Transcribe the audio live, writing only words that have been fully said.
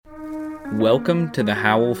Welcome to the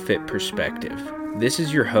Howell Fit Perspective. This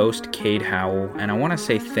is your host, Cade Howell, and I want to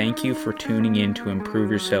say thank you for tuning in to improve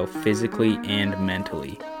yourself physically and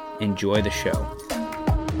mentally. Enjoy the show.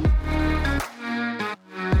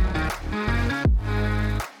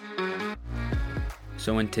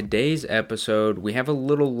 So in today's episode, we have a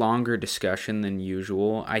little longer discussion than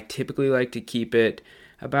usual. I typically like to keep it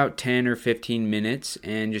about 10 or 15 minutes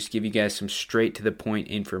and just give you guys some straight to the point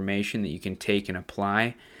information that you can take and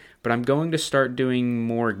apply. But I'm going to start doing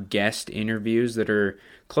more guest interviews that are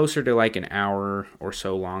closer to like an hour or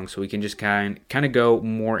so long, so we can just kind of go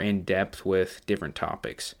more in depth with different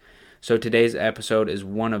topics. So today's episode is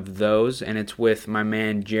one of those, and it's with my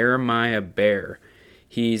man Jeremiah Bair.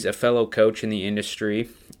 He's a fellow coach in the industry,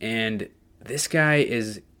 and this guy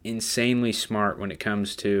is insanely smart when it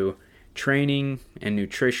comes to training and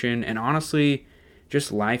nutrition, and honestly,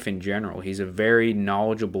 just life in general. He's a very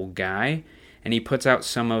knowledgeable guy, and he puts out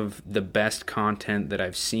some of the best content that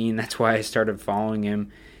I've seen. That's why I started following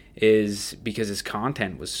him, is because his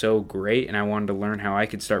content was so great, and I wanted to learn how I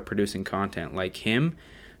could start producing content like him.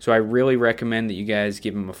 So I really recommend that you guys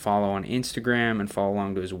give him a follow on Instagram and follow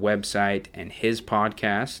along to his website and his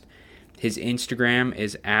podcast. His Instagram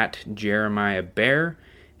is at Jeremiah Bair.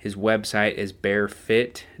 His website is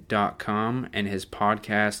bairfit.com, and his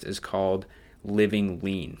podcast is called Living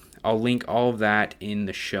Lean. I'll link all of that in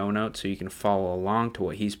the show notes so you can follow along to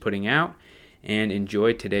what he's putting out and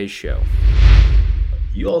enjoy today's show.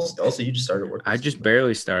 You you just started working? I just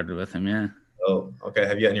barely started with him, yeah. Oh, okay.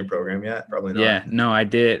 Have you gotten your program yet? Probably not. Yeah, no, I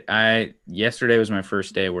did. Yesterday was my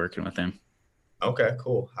first day working with him. Okay,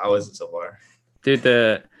 cool. How is it so far? Dude,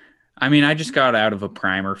 I just got out of a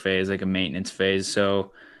primer phase, like a maintenance phase,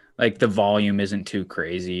 so like the volume isn't too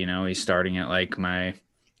crazy, he's starting at like my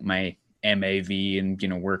MAV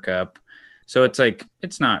and work up. So it's like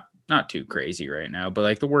it's not too crazy right now, but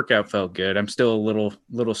like the workout felt good. I'm still a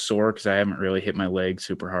little sore because I haven't really hit my leg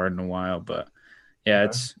super hard in a while, but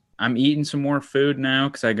yeah, I'm eating some more food now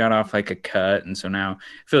because I got off like a cut, and so now it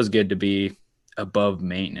feels good to be above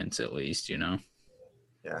maintenance at least, Yeah,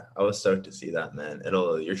 I was stoked to see that, man.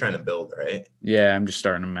 You're trying to build, right? Yeah, I'm just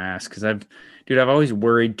starting to mass because I've always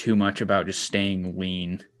worried too much about just staying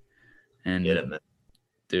lean, and Get it, man.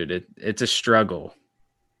 Dude, it's a struggle,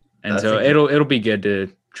 and That's so it'll be good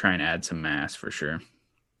to try and add some mass for sure.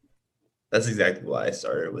 That's exactly why I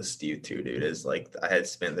started with Steve too, dude. Is like I had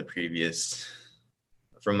spent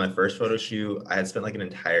from my first photo shoot, I had spent like an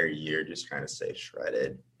entire year just trying to stay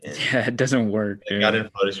shredded. And yeah, it doesn't work, dude. I got in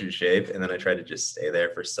photo shoot shape, and then I tried to just stay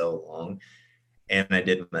there for so long. And I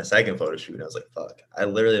did my second photo shoot, and I was like, fuck, I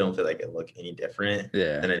literally don't feel like I look any different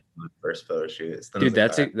than I did my first photo shoot. Dude,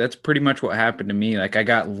 that's pretty much what happened to me. Like I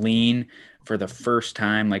got lean for the first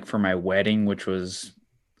time, like for my wedding, which was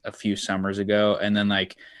a few summers ago. And then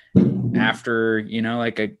like after,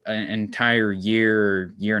 like an entire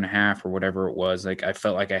year and a half or whatever it was, like I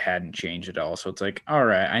felt like I hadn't changed at all. So it's like, all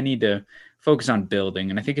right, I need to focus on building.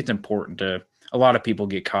 And I think it's important a lot of people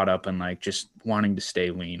get caught up in like just wanting to stay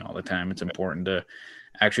lean all the time. It's important to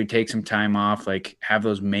actually take some time off, like have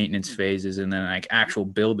those maintenance phases and then like actual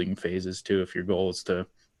building phases too. If your goal is to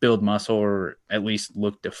build muscle or at least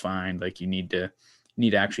look defined, like you need to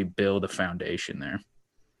actually build a foundation there.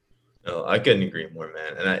 No, I couldn't agree more,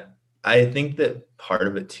 man. And I think that part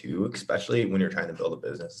of it too, especially when you're trying to build a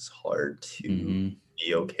business, it's hard to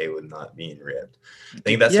be okay with not being ripped. I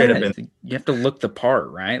think that's straight up. You have to look the part,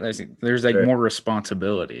 right? There's like more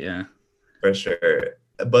responsibility. Yeah, for sure.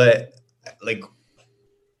 But like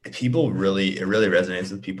it really resonates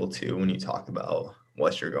with people too when you talk about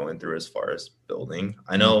what you're going through as far as building.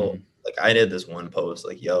 I know, like I did this one post,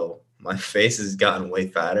 like, yo, my face has gotten way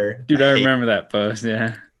fatter. Dude, I remember that post.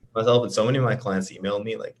 Yeah. Myself, and so many of my clients emailed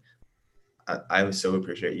me, like, I would so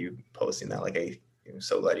appreciate you posting that. Like, I'm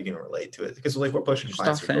so glad you can relate to it because like we're pushing just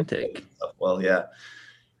clients authentic. Well, yeah,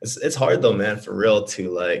 it's hard though, man, for real to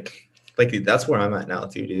like that's where I'm at now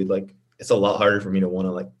too, dude. Like it's a lot harder for me to want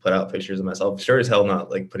to like put out pictures of myself. Sure as hell not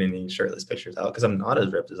like putting any shirtless pictures out because I'm not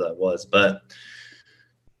as ripped as I was, but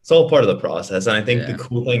it's all part of the process. And I think the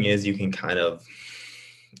cool thing is you can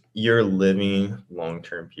you're living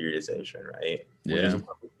long-term periodization, right? Yeah. Which is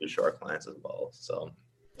what we show our clients as well. So,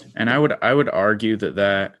 and I would argue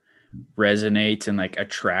that resonates and like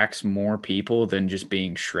attracts more people than just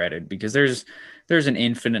being shredded, because there's an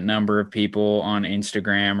infinite number of people on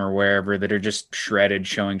Instagram or wherever that are just shredded,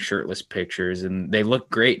 showing shirtless pictures, and they look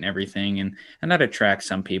great and everything, and that attracts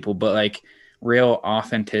some people. But like real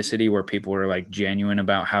authenticity where people are like genuine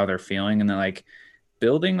about how they're feeling, and they're like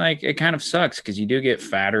building, like it kind of sucks because you do get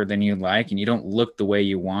fatter than you like and you don't look the way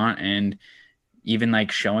you want, and even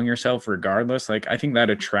like showing yourself regardless, like I think that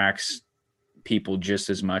attracts people just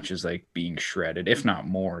as much as like being shredded, if not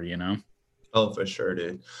more, you know? Oh, for sure,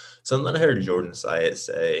 dude. Something I heard Jordan Syatt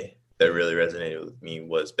say that really resonated with me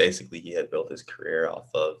was basically he had built his career off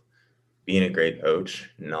of being a great coach,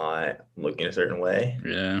 not looking a certain way.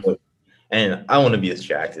 Yeah. And I want to be as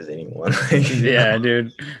jacked as anyone. Yeah,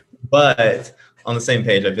 dude. But on the same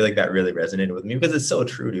page, I feel like that really resonated with me because it's so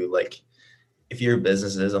true, dude. Like, if your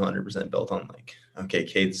business is 100% built on like, okay,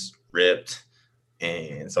 Kate's ripped,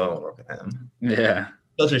 and so I want to work with him. Yeah.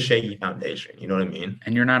 Such a shaky foundation. You know what I mean?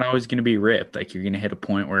 And you're not always going to be ripped. Like you're going to hit a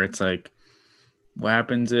point where it's like, what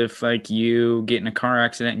happens if like you get in a car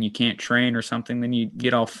accident and you can't train or something, then you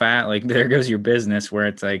get all fat. Like there goes your business, where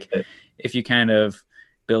it's like, if you kind of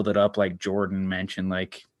build it up, like Jordan mentioned,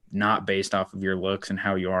 like not based off of your looks and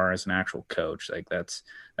how you are as an actual coach, like that's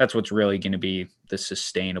what's really going to be the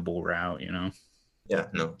sustainable route, you know? Yeah,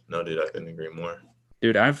 no, dude, I couldn't agree more.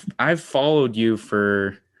 Dude, I've followed you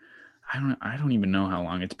for I don't even know how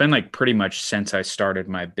long. It's been like pretty much since I started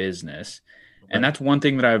my business. And that's one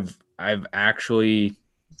thing that I've actually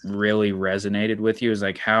really resonated with you, is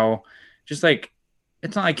like how just like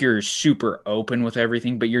it's not like you're super open with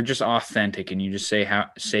everything, but you're just authentic and you just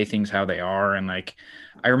say things how they are. And like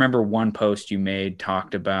I remember one post you made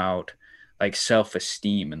talked about like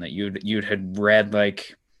self-esteem, and that you'd had read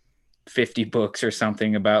like 50 books or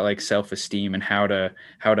something about like self-esteem and how to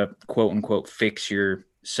quote unquote fix your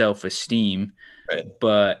self-esteem, Right.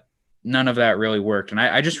 but none of that really worked. And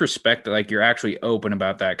I just respect that like you're actually open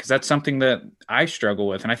about that, because that's something that I struggle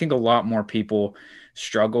with. And I think a lot more people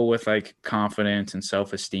struggle with like confidence and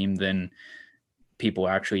self-esteem than people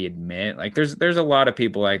actually admit. Like there's a lot of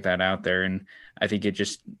people like that out there, and I think it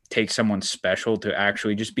just takes someone special to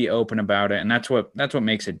actually just be open about it. And that's what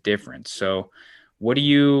makes a difference. So what do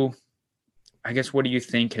you what do you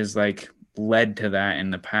think has like led to that in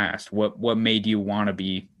the past? What made you want to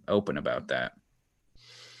be open about that?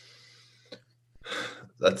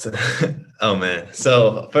 That's oh man.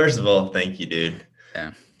 So first of all, thank you, dude.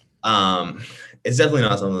 Yeah. It's definitely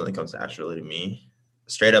not something that comes naturally to me.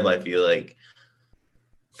 Straight up, I feel like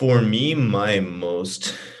for me, my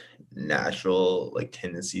most natural like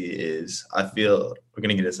tendency is I feel we're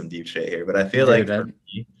gonna get into some deep shit here, but I feel Dude, like for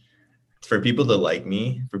me, for people to like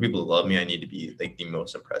me, for people to love me, I need to be like the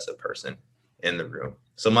most impressive person in the room.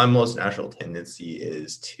 So my most natural tendency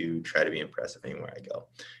is to try to be impressive anywhere I go,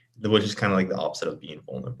 which is kind of like the opposite of being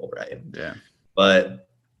vulnerable, right? yeah. But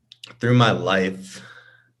through my life,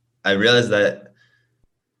 I realized that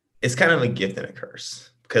it's kind of a gift and a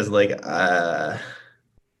curse because like I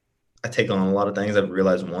take on a lot of things. I've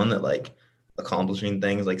realized one that like accomplishing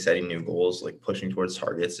things, like setting new goals, like pushing towards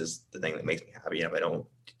targets is the thing that makes me happy. And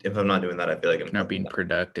if I'm not doing that, I feel like I'm Not being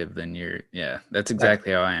productive, then that's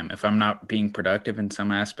exactly how I am. If I'm not being productive in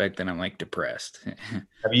some aspect, then I'm like depressed.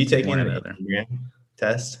 Have you taken One or the the other. Enneagram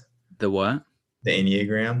test? The what? The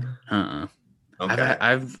Enneagram? Okay.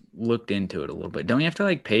 I've looked into it a little bit. Don't you have to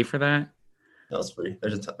like pay for that? No, it's free.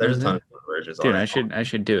 There's a ton of versions on Dude, it. I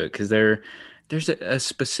should do it, because there's a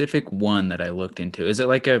specific one that I looked into. Is it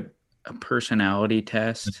like a personality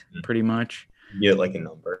test, pretty much? You get like a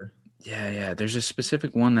number. Yeah. There's a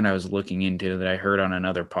specific one that I was looking into that I heard on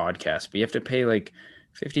another podcast, but you have to pay like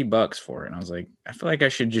 $50 for it. And I was like, I feel like I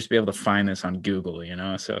should just be able to find this on Google, you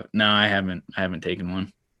know? So no, I haven't taken one.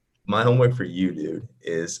 My homework for you, dude,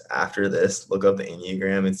 is after this, look up the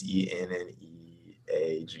Enneagram. It's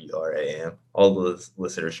ENNEAGRAM. All the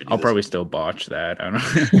listeners should. I'll probably still botch that. I don't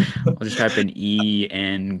know. I'll just type in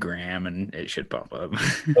EN gram and it should pop up.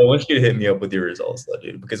 I want you to hit me up with your results, though,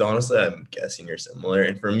 dude, because honestly, I'm guessing you're similar.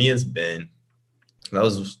 And for me, I've done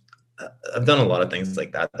a lot of things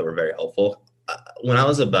like that were very helpful. When I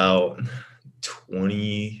was about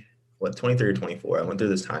 23 or 24, I went through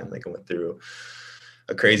this time. Like I went through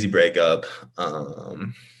a crazy breakup. A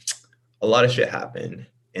lot of shit happened.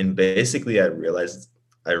 And basically I realized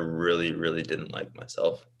I really, really didn't like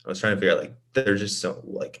myself. I was trying to figure out like, there's just so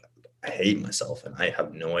like, I hate myself and I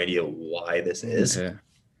have no idea why this is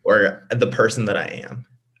or the person that I am.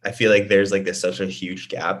 I feel like there's like such a huge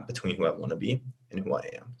gap between who I want to be and who I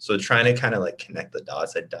am. So trying to kind of like connect the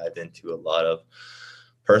dots, I dived into a lot of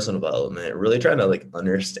personal development, really trying to like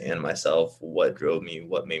understand myself, what drove me,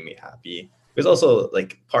 what made me happy. Because also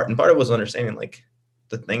like part of it was understanding like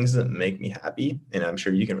the things that make me happy. And I'm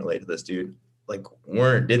sure you can relate to this, dude. Like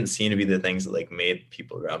didn't seem to be the things that like made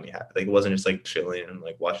people around me happy. Like it wasn't just like chilling and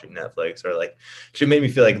like watching Netflix or like shit made me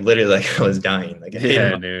feel like literally like I was dying. Like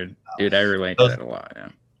dude, I relate to that a lot. Yeah.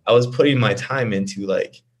 I was putting my time into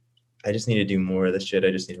like I just need to do more of this shit.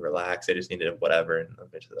 I just need to relax. I just need to whatever, and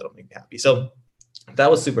eventually that'll make me happy. So that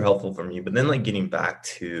was super helpful for me. But then like getting back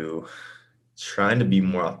to trying to be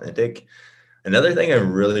more authentic, Another thing I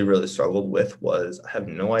really, really struggled with was I have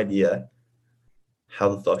no idea how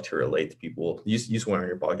the fuck to relate to people. You swear on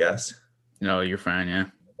your podcast. No, you're fine. Yeah,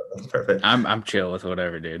 That's perfect. I'm chill with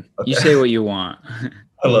whatever, dude. You Okay. say what you want.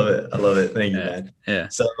 I love it. I love it. Thank you, Yeah, man. yeah,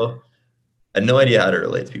 So I had no idea how to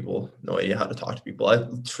relate to people, no idea how to talk to people. I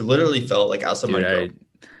literally felt like outside my dude.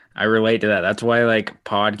 girl. I relate to that. That's why like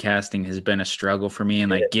podcasting has been a struggle for me,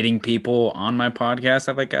 and like getting people on my podcast.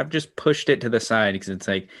 I've just pushed it to the side because it's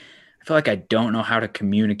like I feel like I don't know how to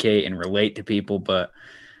communicate and relate to people. But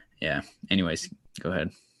yeah. Anyways, go ahead.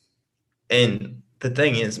 And the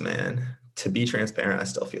thing is, man, to be transparent, I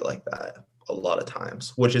still feel like that a lot of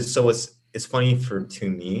times, which is so it's funny to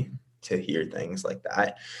me to hear things like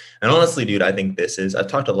that. And honestly, dude, I think I've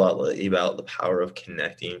talked a lot lately about the power of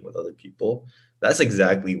connecting with other people. That's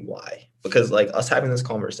exactly why. Because like us having this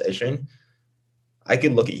conversation, I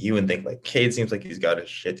could look at you and think like, Cade seems like he's got his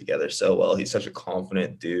shit together so well. He's such a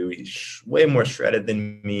confident dude. He's way more shredded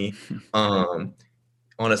than me. Um,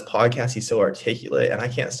 on his podcast, he's so articulate, and I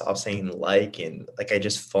can't stop saying like and like I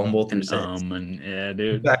just fumble through sentences. And yeah,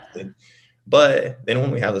 dude. Exactly. But then when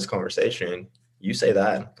we have this conversation, you say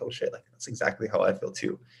that, and like, oh shit, like that's exactly how I feel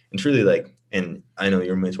too. And truly, like, and I know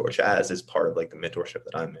your mentor Chaz is part of like the mentorship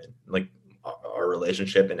that I'm in, like our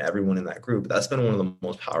relationship and everyone in that group. That's been one of the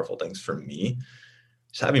most powerful things for me.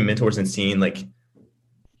 Just having mentors and seeing like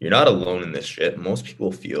you're not alone in this shit. Most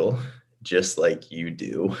people feel just like you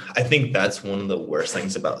do. I think that's one of the worst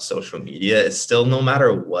things about social media. It's still no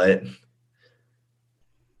matter what,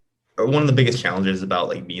 or one of the biggest challenges about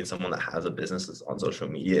like being someone that has a business on social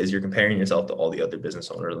media is you're comparing yourself to all the other business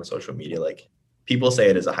owners on social media. Like people say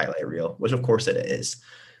it is a highlight reel, which of course it is,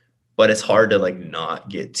 but it's hard to like not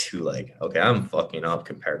get to like, okay, I'm fucking up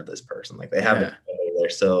compared to this person. Like they have it,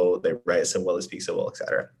 they write so well, they speak so well,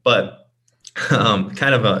 etc. But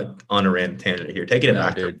kind of on a random tangent here, taking it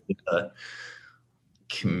back dude.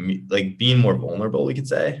 to like being more vulnerable, we could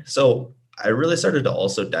say. So I really started to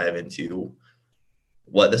also dive into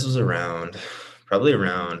what this was probably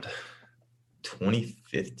around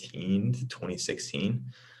 2015 to 2016.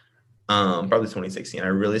 Probably 2016. I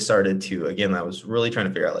really started to, again, I was really trying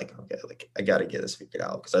to figure out like, okay, like I got to get this figured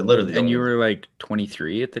out because I literally And you were like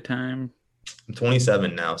 23 at the time? I'm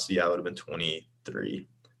 27 now. So yeah, I would have been 23.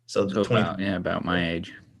 So about my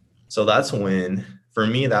age. So that's when, for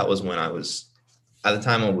me, that was when at the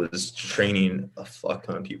time I was training a fuck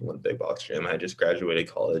ton of people in the big box gym. I had just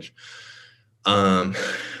graduated college. And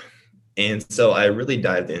so I really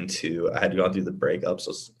dived into, I had gone through the breakup.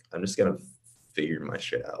 So I'm just going to figure my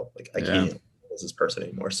shit out. Like I can't with this person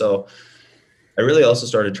anymore. So I really also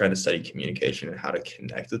started trying to study communication and how to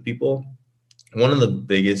connect with people. One of the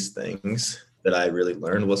biggest things that I really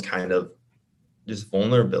learned was kind of just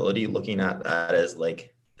vulnerability, looking at that as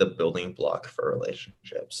like the building block for a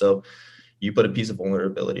relationship. So you put a piece of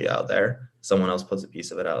vulnerability out there, someone else puts a piece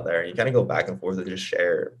of it out there, and you kind of go back and forth and just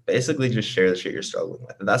share the shit you're struggling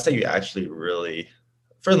with. And that's how you actually really,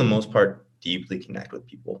 for the most part, deeply connect with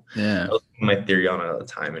people. Yeah. That was my theory on it at the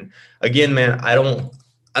time. And again, man, I don't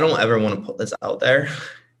ever want to put this out there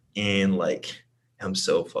and like I'm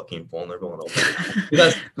so fucking vulnerable and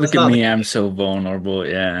open. Look at me, I'm so vulnerable.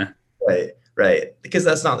 Yeah. Right. Because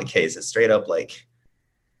that's not the case. It's straight up like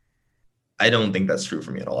I don't think that's true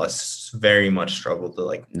for me at all. I very much struggle to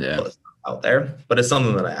like put it out there, but it's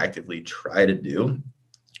something that I actively try to do.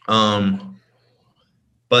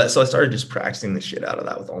 But so I started just practicing the shit out of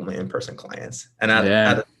that with all my in-person clients. And at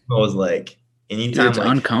the time I was like, anytime it's like,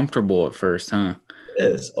 uncomfortable at first, huh? It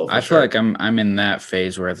is. I feel like I'm in that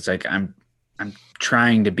phase where it's like I'm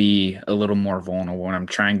trying to be a little more vulnerable and I'm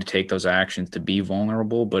trying to take those actions to be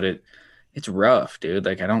vulnerable, but it's rough, dude.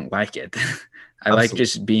 Like I don't like it. I like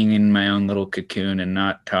just being in my own little cocoon and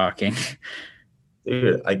not talking.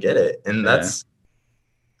 Dude, I get it. And that's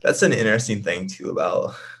an interesting thing too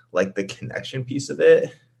about like the connection piece of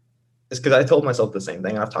it. It's because I told myself the same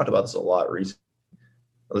thing. I've talked about this a lot recently.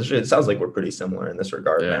 It sounds like we're pretty similar in this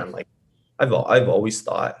regard, man. Like I've always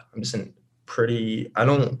thought I'm just I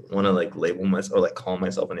don't want to like label myself or like call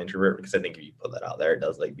myself an introvert because I think if you put that out there, it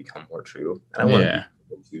does like become more true. And I want to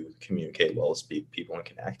be able to communicate well, speak people and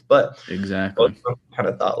connect. But exactly, I kind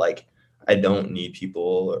of thought like I don't need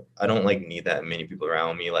people. I don't like need that many people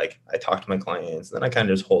around me. Like I talk to my clients, and then I kind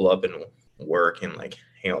of just hole up and work and like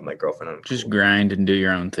hang out with my girlfriend. And just grind and do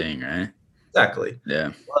your own thing, right? Exactly.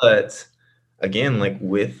 Yeah. But again, like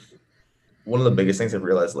with one of the biggest things I've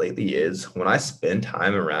realized lately is when I spend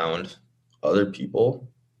time around other people,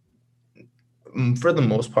 for the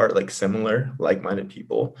most part, like similar, like-minded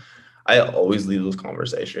people, I always leave those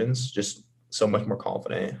conversations just so much more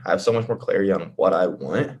confident. I have so much more clarity on what I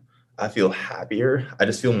want. I feel happier. I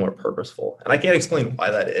just feel more purposeful. And I can't explain why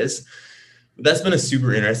that is. But that's been a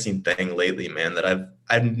super interesting thing lately, man, that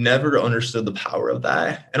I've never understood the power of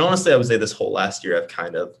that. And honestly, I would say this whole last year I've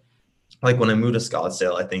kind of, like, when I moved to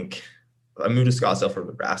Scottsdale, I think I moved to Scottsdale from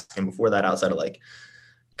Nebraska. And before that, outside of like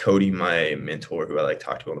Cody, my mentor, who I like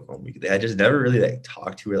talked to on the phone weekly, I just never really like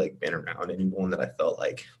talked to or like been around anyone that I felt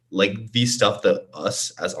like the stuff that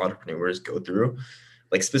us as entrepreneurs go through,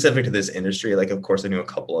 like specific to this industry. Like, of course, I knew a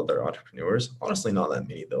couple other entrepreneurs. Honestly, not that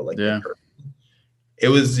many though. Like in Yeah. person, it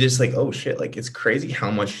was just like, oh shit, like it's crazy how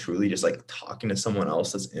much truly just like talking to someone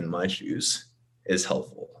else that's in my shoes is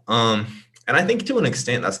helpful. And I think to an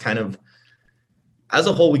extent that's kind of, as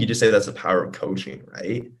a whole, we could just say that's the power of coaching,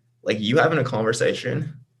 right? Like you having a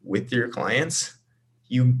conversation with your clients,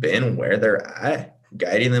 you've been where they're at,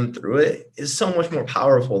 guiding them through it is so much more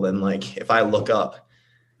powerful than like if I look up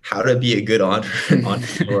how to be a good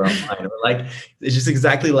entrepreneur online. Or like it's just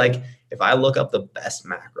exactly like if I look up the best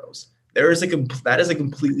macros, that is a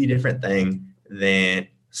completely different thing than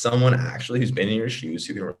someone actually who's been in your shoes,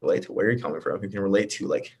 who can relate to where you're coming from, who can relate to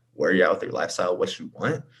like where you're at with your lifestyle, what you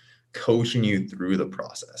want, coaching you through the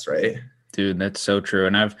process, right? Dude, that's so true.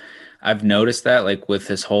 And I've noticed that like with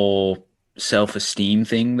this whole self-esteem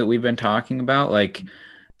thing that we've been talking about, like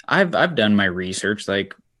I've done my research,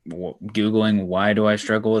 like Googling why do I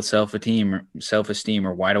struggle with self-esteem,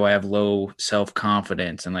 or why do I have low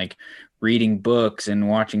self-confidence, and like reading books and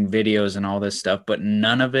watching videos and all this stuff, but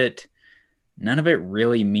none of it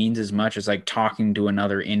really means as much as like talking to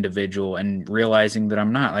another individual and realizing that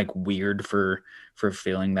I'm not like weird for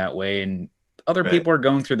feeling that way, and other Right. people are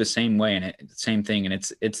going through the same way, and same thing, and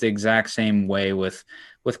it's the exact same way with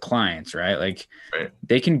clients, right? Like Right.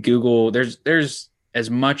 they can Google. There's as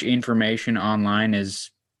much information online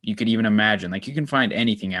as you could even imagine. Like you can find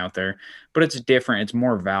anything out there, but it's different. It's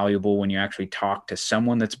more valuable when you actually talk to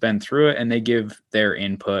someone that's been through it and they give their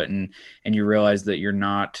input, and you realize that you're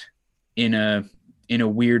not in a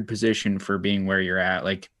weird position for being where you're at.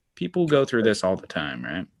 Like people go through this all the time,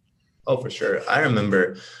 right? Oh, for sure. I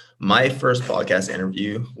remember my first podcast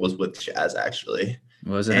interview was with Chaz actually.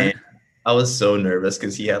 Wasn't And it? I was so nervous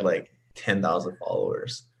because he had like 10,000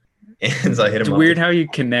 followers. And so I hit It's him up to weird how you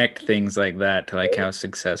connect things like that to like how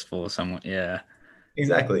successful someone. Yeah.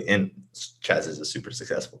 exactly. And Chaz is a super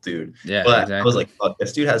successful dude. Yeah, But I was exactly. like, fuck,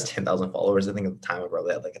 this dude has 10,000 followers. I think at the time I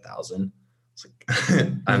probably had like 1,000. It's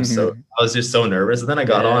like I was just so nervous. And then I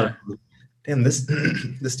got on. Yeah. Damn, this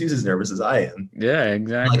this dude's as nervous as I am. Yeah, Like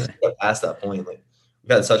exactly. past that point, like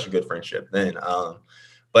we've had such a good friendship then.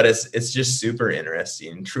 But it's just super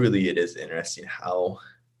interesting. Truly, it is interesting how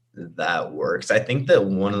that works. I think that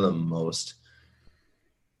one of the most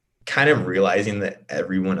kind of realizing that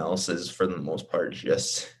everyone else is for the most part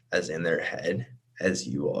just as in their head as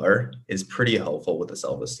you are is pretty helpful with the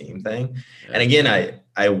self-esteem thing. Yeah. And again,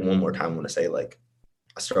 I one more time want to say like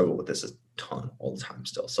I struggle with this a ton all the time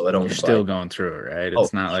still. So I don't You're like, still going through it, right? oh,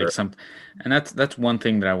 It's not like sure. some, and that's one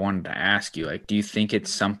thing that I wanted to ask you. Like, do you think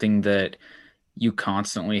it's something that you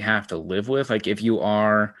constantly have to live with? Like, if you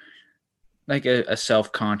are like a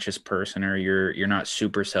self-conscious person, or you're not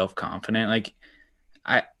super self-confident, like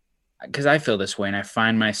I because I feel this way, and I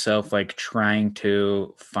find myself like trying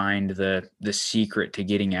to find the secret to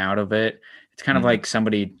getting out of it. It's kind of Mhm. like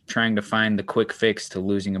somebody trying to find the quick fix to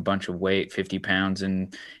losing a bunch of weight, 50 pounds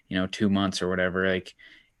in, 2 months or whatever. Like,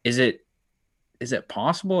 is it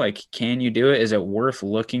possible? Like, can you do it? Is it worth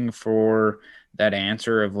looking for that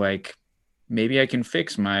answer of like, maybe I can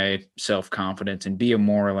fix my self-confidence and be a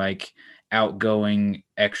more like outgoing,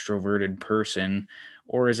 extroverted person?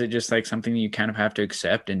 Or is it just like something that you kind of have to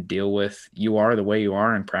accept and deal with? You are the way you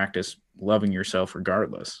are, and practice loving yourself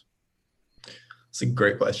regardless. It's a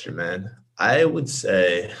great question, man. I would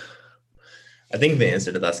say I think the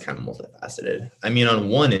answer to that's kind of multifaceted. I mean, on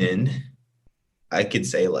one end, I could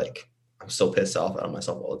say like I'm so pissed off at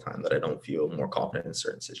myself all the time that I don't feel more confident in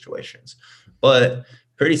certain situations. But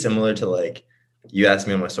pretty similar to like you asked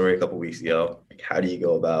me on my story a couple weeks ago, like how do you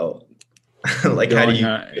go about like how do Going you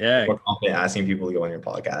on, get yeah, more confident asking people to go on your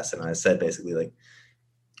podcast? And I said basically like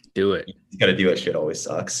do it. you gotta do it, shit always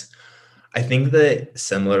sucks. I think that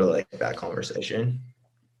similar to like that conversation,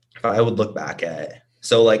 if I would look back at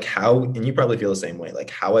so like how and you probably feel the same way, like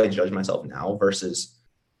how I judge myself now versus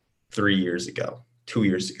 3 years ago, 2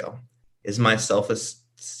 years ago. Is my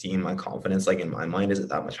self-esteem, my confidence, like in my mind, is it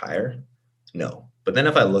that much higher? No. But then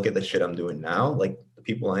if I look at the shit I'm doing now, like the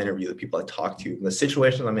people I interview, the people I talk to, the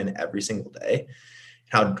situations I'm in every single day,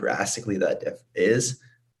 how drastically that is,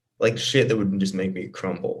 like shit that would just make me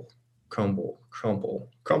crumble.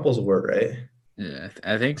 Crumble's a word, right? Yeah,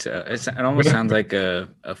 I think so. It almost sounds like a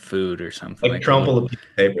food or something Like like a crumple little. a piece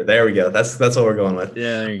of paper. There we go. That's what we're going with.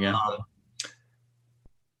 Yeah, there you go.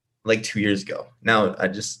 Like 2 years ago. Now I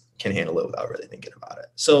just can handle it without really thinking about it.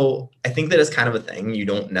 So I think that it's kind of a thing you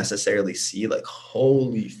don't necessarily see like,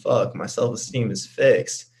 holy fuck, my self-esteem is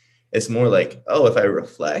fixed. It's more like, oh, if I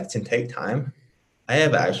reflect and take time, I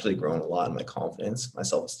have actually grown a lot in my confidence, my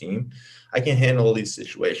self-esteem. I can handle all these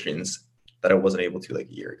situations that I wasn't able to like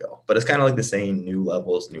a year ago. But it's kind of like the saying, new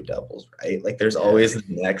levels, new devils, right? Like there's Yeah, always the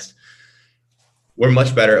next. We're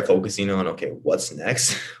much better at focusing on, okay, what's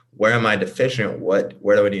next? Where am I deficient? Where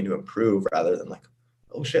do I need to improve, rather than like,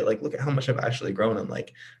 oh shit, like look at how much I've actually grown, and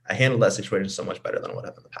like I handled that situation so much better than what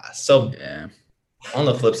I've in the past. So yeah, on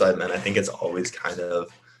the flip side, man, I think it's always kind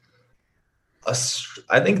of a,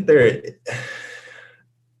 I think there,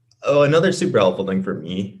 oh, another super helpful thing for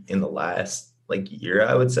me in the last like year,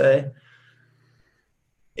 I would say,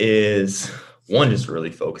 is one, just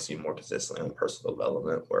really focusing more consistently on personal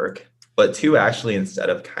development work, but two, actually, instead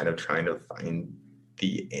of kind of trying to find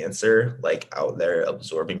the answer like out there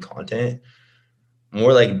absorbing content,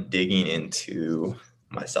 more like digging into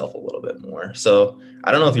myself a little bit more. So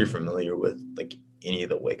I don't know if you're familiar with like any of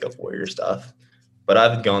the Wake Up Warrior stuff, but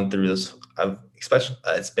I've gone through this. I've especially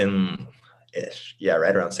it's been ish, yeah,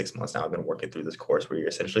 right around 6 months now. I've been working through this course where you're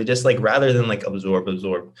essentially just like, rather than like absorb.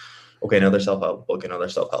 Okay, another self-help book, another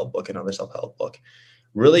self-help book, another self-help book.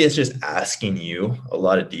 Really, it's just asking you a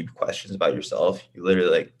lot of deep questions about yourself. You literally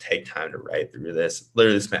like take time to write through this.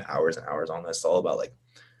 Literally spent hours and hours on this. It's all about like,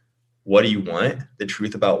 what do you want? The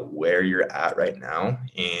truth about where you're at right now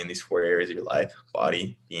in these 4 areas of your life: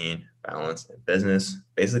 body, being, balance, and business.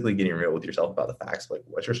 Basically getting real with yourself about the facts, like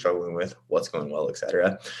what you're struggling with, what's going well,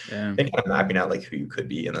 etc. yeah, Then kind of mapping out like who you could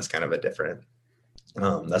be. And that's kind of a different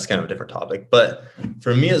topic. But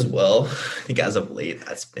for me as well, I think as of late,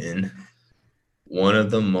 that's been one of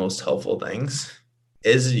the most helpful things.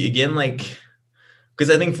 Is again like, because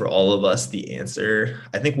I think for all of us, the answer,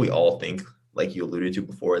 I think we all think, like you alluded to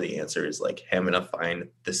before, the answer is like, hey, I'm going to find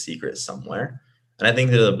the secret somewhere. And I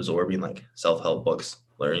think that absorbing like self-help books,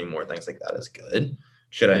 learning more things like that is good.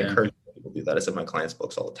 Should I yeah, encourage people to do that? I said my clients'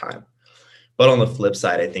 books all the time. But on the flip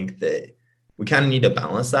side, I think that we kind of need to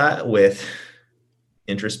balance that with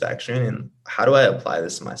introspection and how do I apply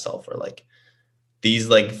this to myself, or like these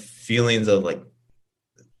like feelings of like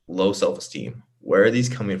low self-esteem, where are these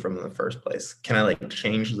coming from in the first place? Can I like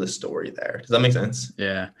change the story there? Does that make sense?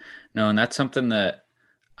 yeah. No, and that's something that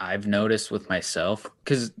I've noticed with myself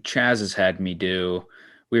because Chaz has had me do.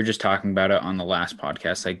 We were just talking about it on the last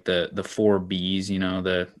podcast, like the four B's,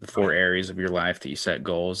 the four areas of your life that you set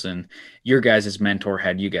goals. And your guys' mentor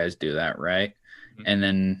had you guys do that, right? And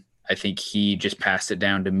then I think he just passed it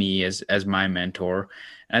down to me as my mentor.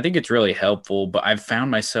 And I think it's really helpful. But I've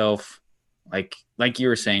found myself like you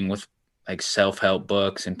were saying with like self-help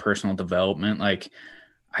books and personal development, like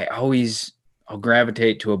I'll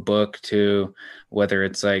gravitate to a book to whether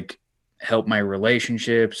it's like help my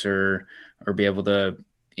relationships or be able to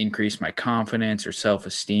increase my confidence or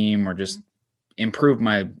self-esteem or just improve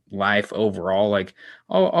my life overall. Like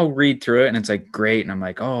I'll read through it and it's like great and I'm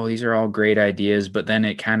like, oh, these are all great ideas, but then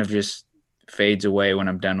it kind of just fades away when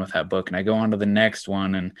I'm done with that book and I go on to the next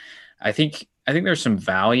one. And I think there's some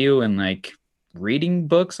value in like reading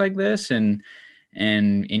books like this and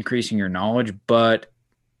increasing your knowledge, but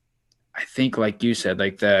I think, like you said,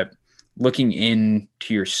 like that looking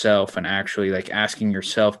into yourself and actually like asking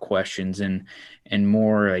yourself questions and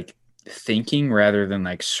more like thinking rather than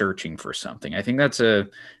like searching for something. I think that's a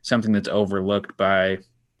something that's overlooked by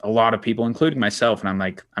a lot of people, including myself. And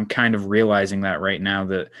I'm kind of realizing that right now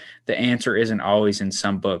that the answer isn't always in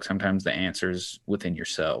some book. Sometimes the answer is within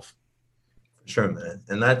yourself. Sure, man.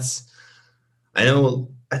 And that's, I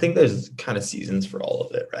know, I think there's kind of seasons for all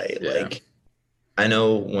of it, right? Yeah. Like, I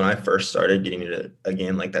know when I first started getting into it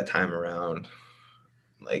again, like that time around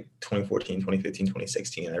like 2014, 2015,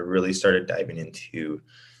 2016, I really started diving into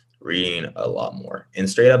reading a lot more. And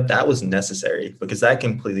straight up, that was necessary because that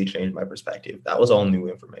completely changed my perspective. That was all new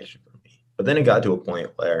information for me. But then it got to a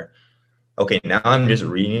point where, okay, now I'm just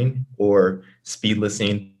reading or speed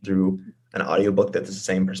listening through an audiobook that's the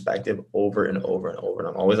same perspective over and over and over. And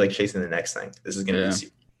I'm always like chasing the next thing. This is going to be Yeah.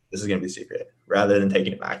 secret. This is going to be secret, rather than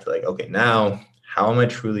taking it back to like, okay, now how am I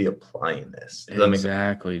truly applying this? Does that make sense?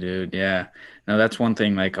 Exactly, dude. Yeah. No, that's one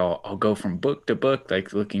thing. Like, I'll go from book to book,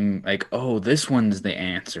 like looking like, oh, this one's the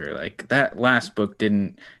answer. Like that last book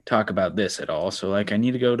didn't talk about this at all. So like, I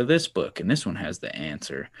need to go to this book, and this one has the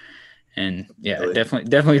answer. And yeah, it Really?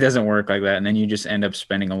 definitely doesn't work like that. And then you just end up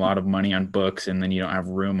spending a lot of money on books, and then you don't have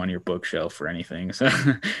room on your bookshelf for anything. So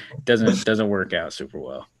it doesn't work out super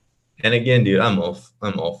well. And again, dude, I'm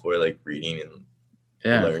all for like reading and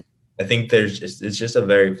Yeah. learning. I think it's just a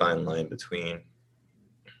very fine line between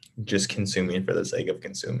just consuming for the sake of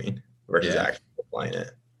consuming versus Yeah. actually applying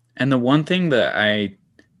it. And the one thing that I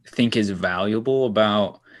think is valuable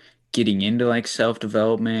about getting into like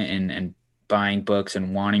self-development and buying books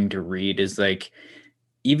and wanting to read is like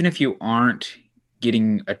even if you aren't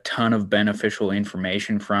getting a ton of beneficial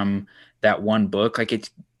information from that one book, like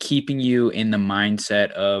it's keeping you in the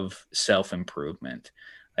mindset of self-improvement.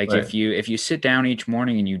 Like Right. if you sit down each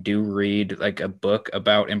morning and you do read like a book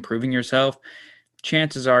about improving yourself,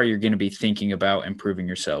 chances are you're going to be thinking about improving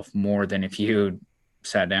yourself more than if you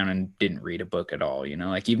sat down and didn't read a book at all, you know?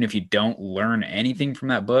 Like even if you don't learn anything from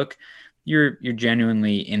that book, you're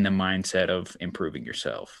genuinely in the mindset of improving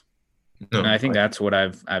yourself. And I No, think that's what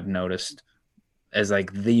I've noticed as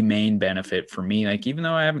like the main benefit for me. Like even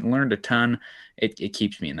though I haven't learned a ton, it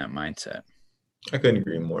keeps me in that mindset. I couldn't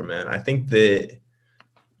agree more, man. I think that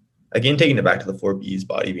again, taking it back to the 4 B's,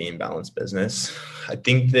 body, being, balance, business, I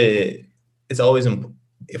think that it's always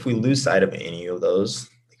if we lose sight of any of those,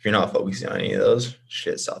 if you're not focusing on any of those,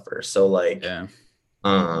 shit suffers. So like, Yeah.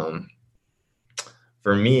 um,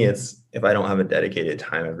 for me, it's if I don't have a dedicated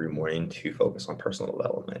time every morning to focus on personal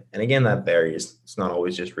development. And again, that varies. It's not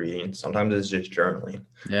always just reading. Sometimes it's just journaling.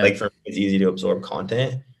 Yeah. Like for me, it's easy to absorb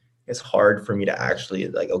content. It's hard for me to actually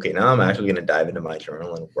like, okay, now I'm actually going to dive into my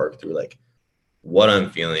journal and work through like what I'm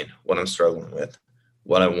feeling, what I'm struggling with,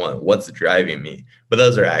 what I want, what's driving me. But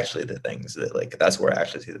those are actually the things that like that's where I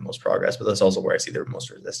actually see the most progress, but that's also where I see the most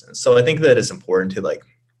resistance. So I think that it's important to like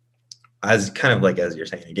as kind of like as you're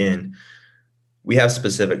saying again, we have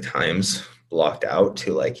specific times blocked out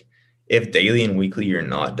to like if daily and weekly you're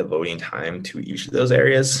not devoting time to each of those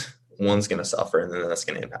areas, one's going to suffer and then that's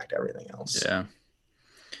going to impact everything else. Yeah.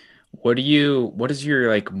 What does your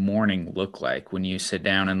like morning look like when you sit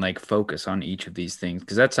down and like focus on each of these things?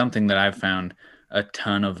 Because that's something that I've found a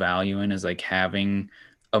ton of value in is like having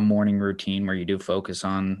a morning routine where you do focus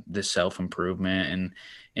on the self-improvement and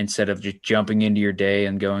instead of just jumping into your day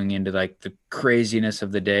and going into like the craziness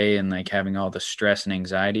of the day and like having all the stress and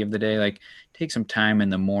anxiety of the day, like take some time in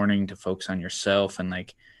the morning to focus on yourself and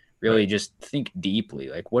like really Right. just think deeply.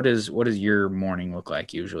 Like what does your morning look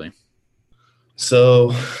like usually?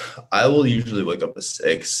 So I will usually wake up at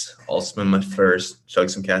 6. I'll spend my first chug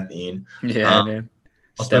some caffeine. Yeah, Um, dude.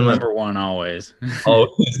 I'll spend Step my number one always. oh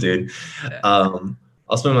dude. Yeah. Um,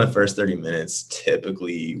 I'll spend my first 30 minutes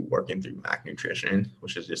typically working through Mac Nutrition,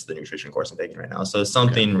 which is just the nutrition course I'm taking right now. So it's Okay.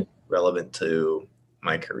 something relevant to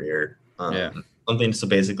my career. Yeah. Something so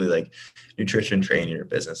basically like nutrition training or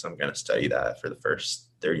business. I'm going to study that for the first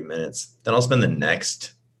 30 minutes. Then I'll spend the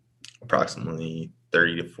next approximately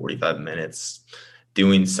 30 to 45 minutes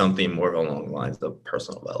doing something more along the lines of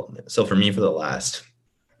personal development. So for me, for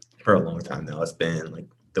a long time now, it's been like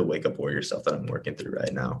the wake up warrior stuff that I'm working through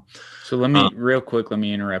right now. So let Um, me real quick, let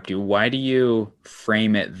me interrupt you. Why do you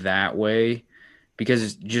frame it that way?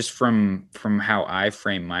 Because just from how I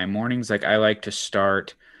frame my mornings, like I like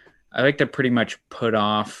to pretty much put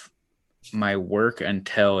off my work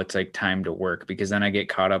until it's like time to work because then I get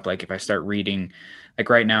caught up like if I start reading like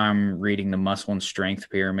right now I'm reading the muscle and strength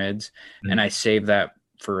pyramids and I save that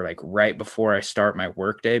for like right before I start my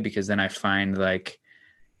work day because then I find like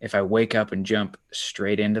if I wake up and jump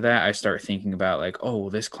straight into that, I start thinking about like, oh, well,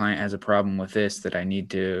 this client has a problem with this that I need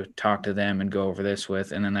to talk to them and go over this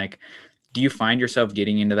with. And then like, do you find yourself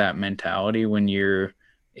getting into that mentality when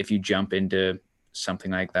if you jump into something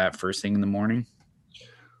like that first thing in the morning?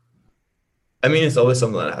 I mean, it's always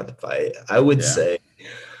something that I have to fight. I would Yeah. say,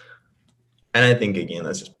 and I think again,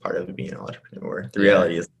 that's just part of being an entrepreneur. The Yeah.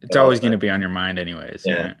 reality is, It's always going to be on your mind anyways.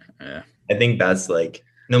 yeah, Right? Yeah. I think that's like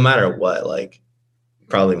no matter what, like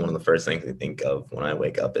probably one of the first things I think of when I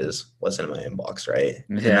wake up is what's in my inbox, right?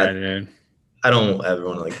 And Yeah, that dude. I don't ever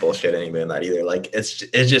want to like bullshit anybody on that either. Like it's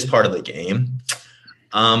just part of the game.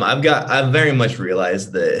 I've very much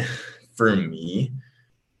realized that for me,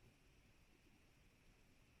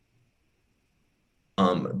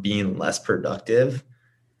 being less productive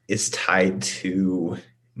is tied to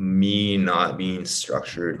me not being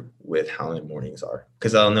structured with how my mornings are.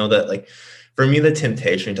 Because I'll know that like for me, the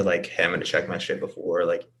temptation to like having to check my shit before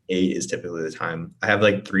like 8 is typically the time. I have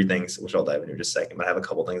like 3 things, which I'll dive into in just a second, but I have a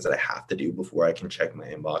couple things that I have to do before I can check my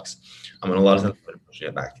inbox. And a lot of times I'm pushing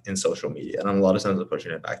it back in social media, and a lot of times I'm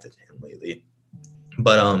pushing it back to 10 lately.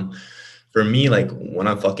 But for me, like when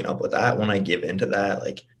I'm fucking up with that, when I give into that,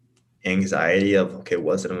 like anxiety of okay,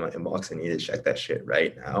 what's in my inbox? I need to check that shit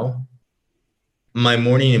right now. My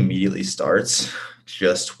morning immediately starts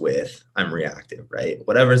just with I'm reactive, right?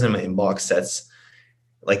 Whatever's in my inbox sets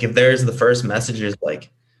like if there's the first message is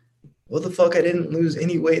like what the fuck? I didn't lose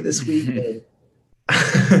any weight this week.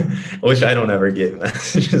 Which I don't ever get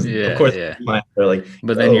messages. Of Yeah, course, yeah. mine are like,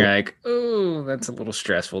 But then you're oh, like, oh, that's a little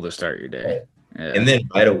stressful to start your day. and Yeah. then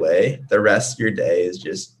right away, the rest of your day is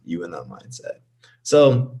just you in that mindset.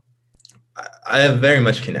 So I have very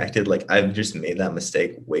much connected. Like I've just made that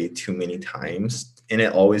mistake way too many times, and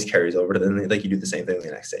it always carries over to then like you do the same thing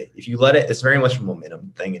the next day. If you let it, it's very much a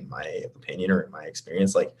momentum thing in my opinion or in my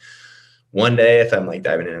experience. Like one day, if I'm like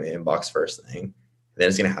diving into my inbox first thing, then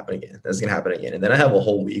it's gonna happen again. Then it's gonna happen again, and then I have a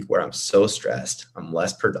whole week where I'm so stressed. I'm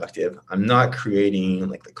less productive. I'm not creating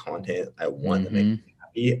like the content I want to make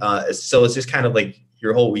Mm-hmm. me happy. So it's just kind of like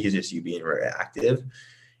your whole week is just you being reactive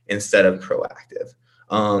instead of proactive.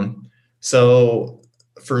 So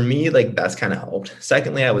for me, like that's kind of helped.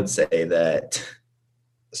 Secondly, I would say that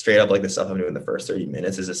straight up like the stuff I'm doing the first 30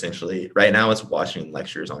 minutes is essentially right now it's watching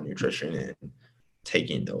lectures on nutrition and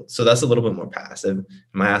taking notes. So that's a little bit more passive.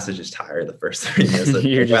 My ass is just tired the first 30 minutes.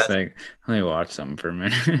 You're just like, let me watch something for a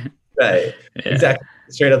minute. Right. Yeah. Exactly.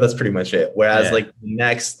 Straight up, that's pretty much it. Whereas Yeah. like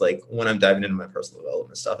next, like when I'm diving into my personal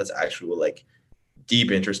development stuff, it's actual like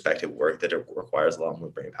deep introspective work that it requires a lot more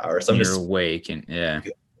brain power. So I'm You're just awake and yeah,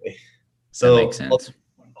 that makes so sense.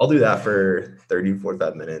 I'll do that for 30,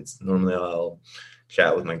 45 minutes. Normally I'll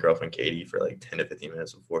chat with my girlfriend Katie for like 10 to 15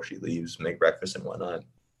 minutes before she leaves, make breakfast and whatnot.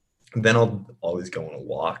 Then I'll always go on a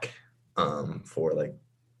walk for like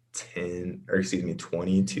 20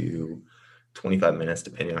 to 25 minutes,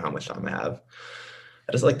 depending on how much time I have.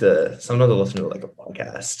 I just like to sometimes I'll listen to like a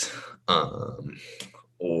podcast.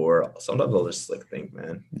 Or sometimes I'll just like think,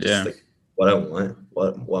 man, just Yeah. like what I want,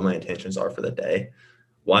 what my intentions are for the day,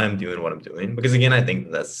 why I'm doing what I'm doing. Because again, I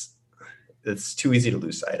think that's it's too easy to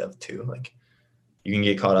lose sight of too. Like you can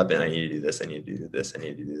get caught up in I need to do this, I need to do this, I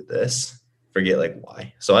need to do this. Forget like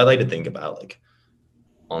why. So I like to think about like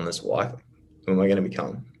on this walk, like, who am I going to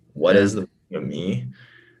become? What Yeah. is the of me?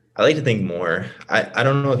 I like to think more. I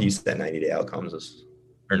don't know if you set 90-day outcomes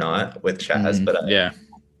or not with Chaz, but Yeah.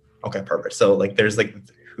 okay, perfect. So like there's like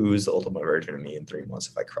who's the ultimate version of me in 3 months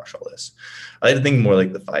if I crush all this? I like to think more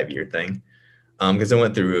like the 5-year thing. Because I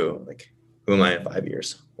went through like who am I in 5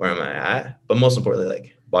 years? Where am I at? But most importantly,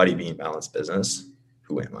 like body being balanced business,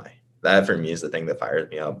 who am I? That for me is the thing that fires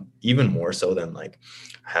me up, even more so than like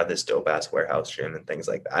I have this dope ass warehouse gym and things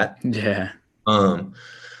like that. Yeah.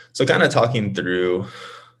 So kind of talking through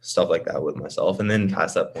stuff like that with myself. And then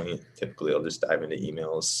past that point, typically I'll just dive into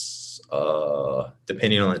emails.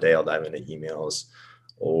 Depending on the day, I'll dive into emails,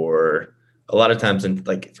 or a lot of times in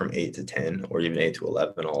like from 8 to 10 or even 8 to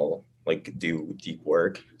 11, I'll like do deep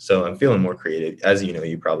work. So I'm feeling more creative. As you know,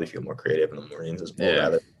 you probably feel more creative in the mornings as well, Yeah.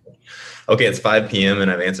 rather. Okay, it's 5 p.m.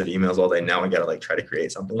 and I've answered emails all day. Now I got to like try to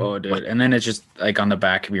create something. Oh, dude. And then it's just like on the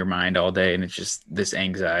back of your mind all day and it's just this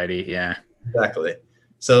anxiety. Yeah. Exactly.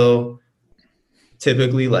 So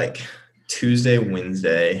typically like Tuesday,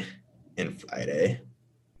 Wednesday, and Friday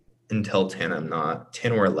until 10, I'm not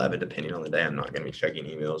 10 or 11, depending on the day. I'm not going to be checking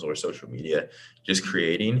emails or social media, just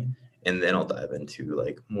creating. And then I'll dive into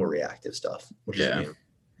like more reactive stuff, which is again,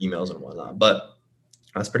 emails and whatnot. But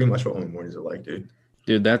that's pretty much what my mornings are like, dude.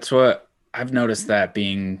 Dude, that's what I've noticed that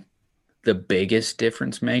being the biggest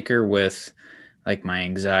difference maker with like my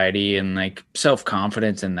anxiety and like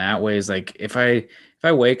self-confidence in that way is like if I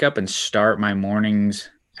wake up and start my mornings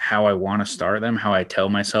how I want to start them, how I tell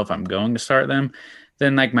myself I'm going to start them,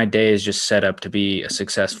 then like my day is just set up to be a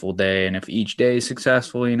successful day. And if each day is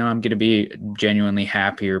successful, I'm going to be a genuinely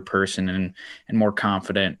happier person and more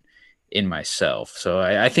confident in myself. So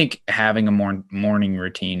I think having a morning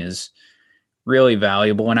routine is really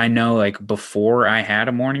valuable. And I know like before I had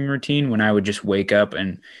a morning routine, when I would just wake up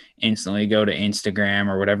and instantly go to Instagram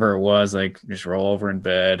or whatever it was, like just roll over in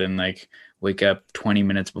bed and like wake up 20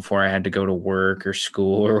 minutes before I had to go to work or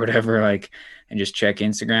school or whatever, like, and just check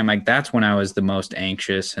Instagram. Like that's when I was the most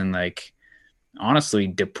anxious and like honestly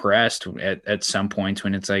depressed at some points,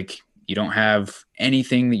 when it's like you don't have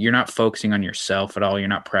anything, that you're not focusing on yourself at all. You're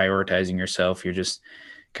not prioritizing yourself. You're just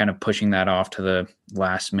kind of pushing that off to the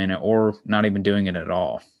last minute or not even doing it at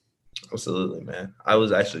all. Absolutely, man. I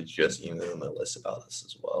was actually just emailing my list about this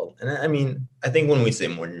as well. And I mean, I think when we say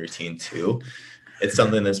morning routine too, it's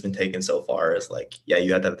something that's been taken so far as like, yeah,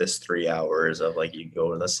 you have to have this 3 hours of like you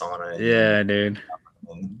go to the sauna. Yeah, dude.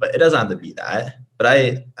 But it doesn't have to be that. But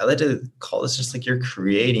I like to call this just like you're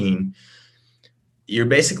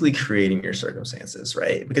basically creating your circumstances,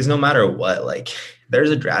 right? Because no matter what, like your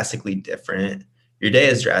day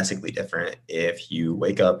is drastically different if you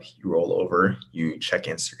wake up, you roll over, you check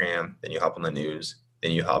Instagram, then you hop on the news,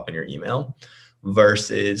 then you hop in your email,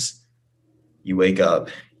 versus you wake up,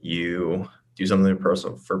 you do something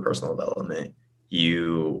for personal development,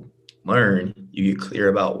 you learn, you get clear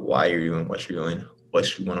about why you're doing what you're doing,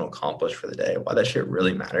 what you want to accomplish for the day, why that shit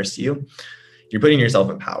really matters to you. You're putting yourself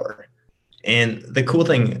in power. And the cool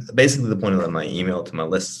thing, basically the point of my email to my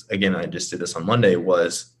list, again, I just did this on Monday,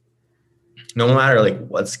 was no matter like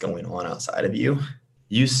what's going on outside of you,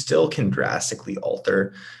 you still can drastically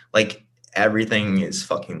alter. Like everything is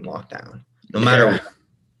fucking locked down. No matter Yeah. what,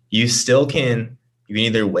 you still can, you can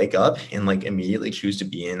either wake up and like immediately choose to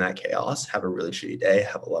be in that chaos, have a really shitty day,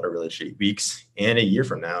 have a lot of really shitty weeks, and a year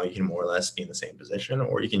from now you can more or less be in the same position,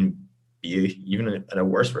 or you can be even in a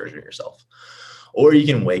worse version of yourself, or you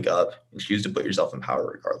can wake up and choose to put yourself in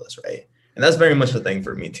power regardless, right? And that's very much the thing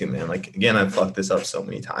for me too, man. Like again, I've fucked this up so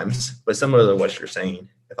many times, but similar to what you're saying,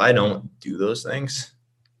 if I don't do those things,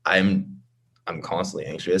 I'm constantly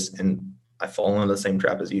anxious and I fall into the same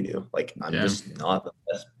trap as you do. Like I'm Yeah. just not the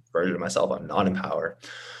best version of myself. I'm not in power.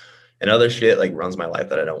 And other shit like runs my life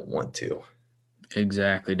that I don't want to.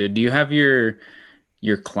 Exactly. Dude, do you have your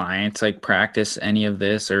clients like practice any of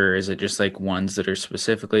this, or is it just like ones that are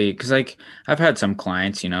specifically, because like I've had some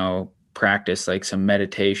clients, practice like some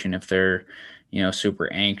meditation if they're,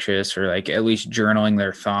 super anxious, or like at least journaling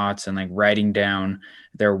their thoughts and like writing down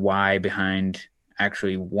their why behind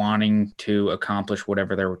actually wanting to accomplish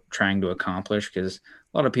whatever they're trying to accomplish, because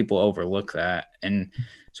a lot of people overlook that. And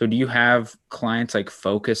so do you have clients like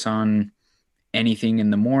focus on anything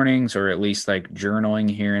in the mornings, or at least like journaling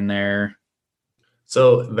here and there?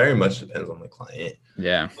 So it very much depends on the client.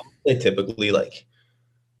 Yeah. They typically like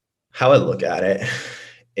how I look at it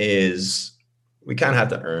is we kind of have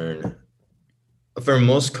to earn. For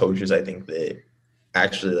most coaches, I think that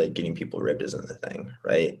actually like getting people ripped isn't the thing,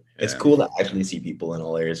 right? It's Yeah. cool to actually see people in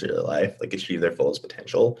all areas of their life like achieve their fullest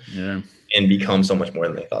potential Yeah. and become so much more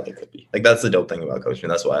than they thought they could be. Like that's the dope thing about coaching.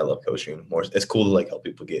 That's why I love coaching more. It's cool to like help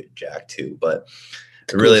people get jacked too, but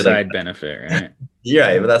It's a cool really like side benefit, right?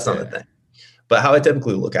 yeah, but that's not the Yeah. thing. But how I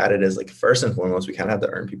typically look at it is like first and foremost, we kind of have to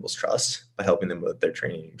earn people's trust by helping them with their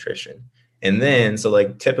training and nutrition. And then so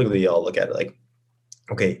like typically I'll look at it like,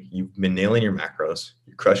 okay, you've been nailing your macros,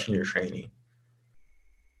 you're crushing your training.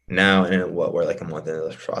 Now, and what we're like a month into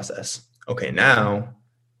this process. Okay, now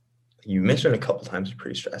you mentioned a couple times you're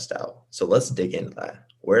pretty stressed out. So let's dig into that.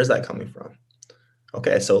 Where is that coming from?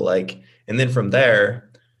 Okay, so like, and then from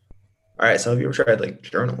there, all right, so have you ever tried like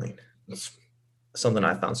journaling? It's something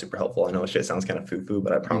I found super helpful. I know shit sounds kind of foo-foo,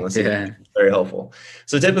 but I promise you Yeah. it's very helpful.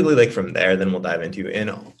 So typically like from there, then we'll dive into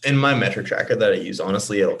in my metric tracker that I use,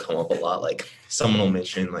 honestly, it'll come up a lot. Like someone will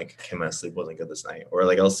mention like, okay, my sleep wasn't good this night. Or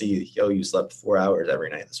like I'll see, yo, you slept 4 hours every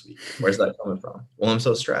night this week. Where's that coming from? Well, I'm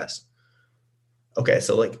so stressed. Okay,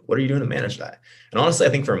 so like what are you doing to manage that? And honestly, I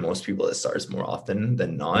think for most people it starts more often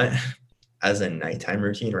than not as a nighttime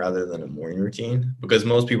routine rather than a morning routine, because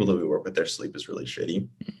most people that we work with, their sleep is really shitty.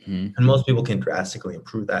 Mhm. And most people can drastically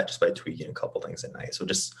improve that just by tweaking a couple things at night. So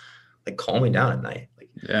just like calming down at night, like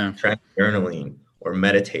Yeah. trying journaling or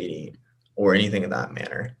meditating or anything of that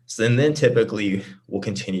manner. So then typically we'll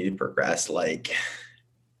continue to progress like,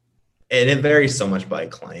 and it varies so much by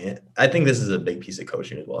client. I think this is a big piece of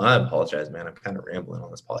coaching as well. I apologize, man. I'm kind of rambling on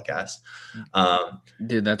this podcast.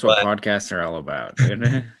 Dude, that's what But podcasts are all about,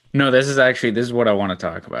 dude. No, this is what I want to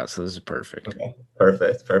talk about. So this is perfect. okay,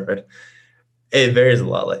 perfect. It varies a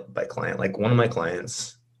lot like by client. Like one of my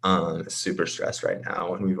clients is super stressed right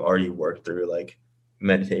now, and we've already worked through like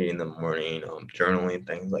meditating in the morning, journaling,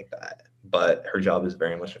 things like that. But her job is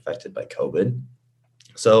very much affected by COVID.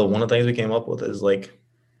 So one of the things we came up with is like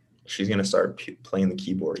she's gonna start playing the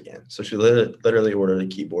keyboard again. So she literally ordered a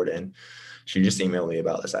keyboard in. She just emailed me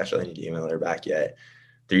about this. Actually, I need to email her back yet.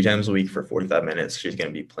 3 times a week for 45 minutes, she's going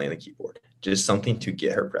to be playing the keyboard. Just something to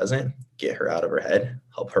get her present, get her out of her head,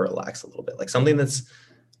 help her relax a little bit. Like something that's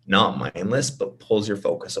not mindless, but pulls your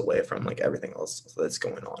focus away from like everything else that's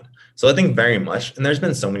going on. So I think very much, and there's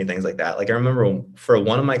been so many things like that. Like I remember for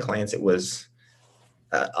one of my clients, it was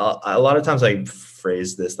a lot of times I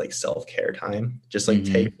phrase this like self-care time, just like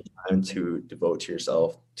take Hmm. the time to devote to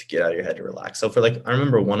yourself, to get out of your head, to relax. So for like, I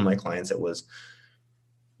remember one of my clients, it was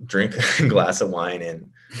drink a glass of wine and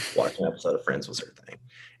watch an episode of Friends was her thing.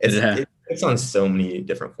 Yeah. It takes on so many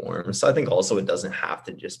different forms. So I think also it doesn't have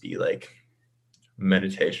to just be like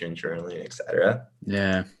meditation, journaling, etc.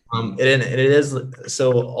 Yeah. It is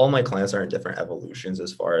so all my clients are in different evolutions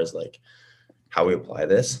as far as like how we apply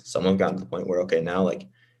this. Some have gotten to the point where okay, now like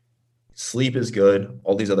sleep is good,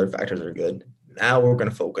 all these other factors are good. Now we're going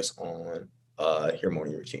to focus on your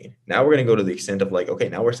morning routine. Now we're going to go to the extent of like, okay,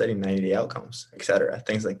 now we're setting 90-day outcomes, etc.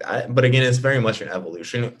 Things like that. But again, it's very much an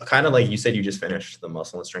evolution. Kind of like you said, you just finished the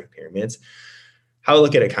muscle and strength pyramids. how I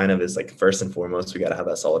look at it kind of is like, first and foremost, we got to have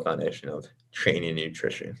that solid foundation of training and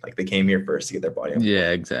nutrition. Like they came here first to get their body on point.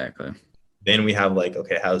 Yeah, exactly. Then we have like,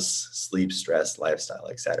 okay, how's sleep, stress, lifestyle,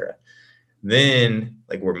 etc. Then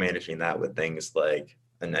like we're managing that with things like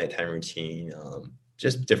a nighttime routine,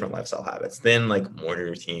 just different lifestyle habits. Then like morning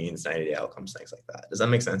routines, 90-day outcomes, things like that. Does that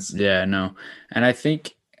make sense? Yeah, no. And I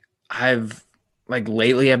think I've like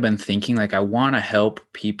lately I've been thinking like I want to help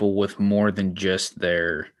people with more than just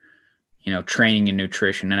their training and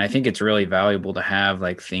nutrition. And I think it's really valuable to have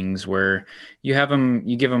like things where you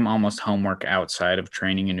give them almost homework outside of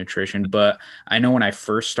training and nutrition. But I know when I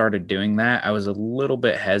first started doing that, I was a little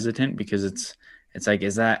bit hesitant because it's like,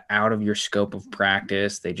 is that out of your scope of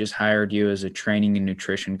practice? They just hired you as a training and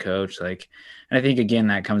nutrition coach. Like, and I think again,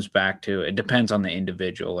 that comes back to, it depends on the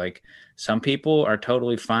individual. Like some people are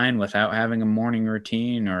totally fine without having a morning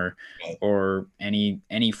routine or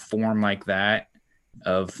any form like that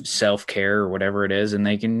of self-care or whatever it is, and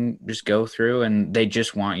they can just go through and they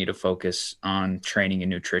just want you to focus on training and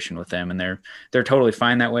nutrition with them, and they're totally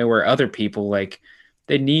fine that way. Where other people, like,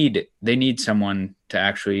 they need someone to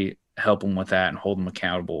actually help them with that and hold them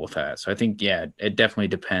accountable with that. So I think, yeah, it definitely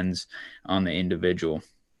depends on the individual.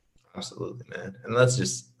 Absolutely, man. And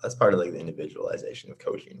that's part of like the individualization of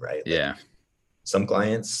coaching, right? Like Yeah, some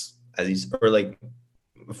clients, or like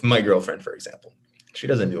my girlfriend, for example, she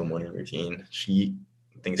doesn't do a morning routine. She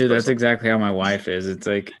thinks dude, that's personal, exactly how my wife is. It's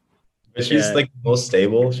like, but she's yeah. like the most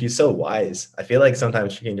stable. She's so wise. I feel like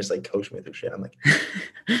sometimes she can just like coach me through shit. I'm like,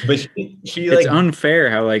 but she It's like, unfair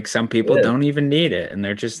how like some people yeah, don't even need it and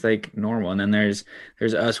they're just like normal, and then there's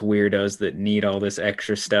us weirdos that need all this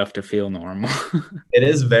extra stuff to feel normal. it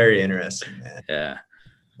is very interesting, man. Yeah.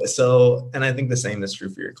 So, and I think the same is true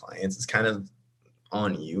for your clients. It's kind of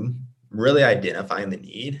on you really identifying the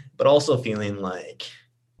need, but also feeling like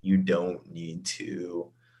you don't need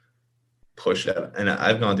to push it. And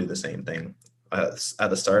I've gone through the same thing at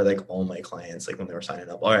the start. Like all my clients, like when they were signing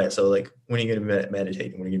up, all right, so like when are you gonna be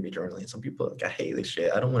meditating, when are you gonna be journaling? Some people are like, I hate this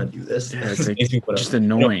shit, I don't want to do this. Yeah, it's like Makes me just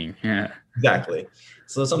annoying. Yeah. exactly.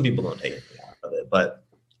 So some people don't take anything out of it, but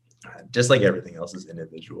just like everything else is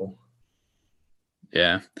individual.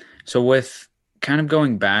 Yeah. So with kind of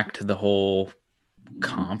going back to the whole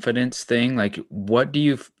confidence thing, like what do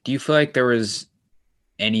you feel like there was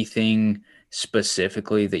anything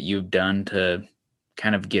specifically that you've done to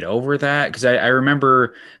kind of get over that? Because I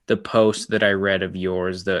remember the post that I read of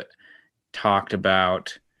yours that talked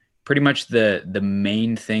about pretty much the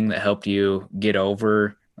main thing that helped you get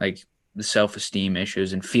over like the self-esteem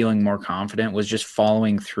issues and feeling more confident was just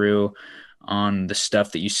following through on the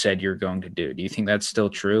stuff that you said you're going to do. Do you think that's still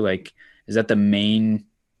true? Like, is that the main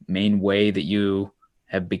way that you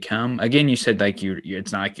have become? Again, you said like you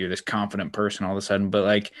it's not like you're this confident person all of a sudden, but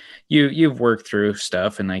like you've worked through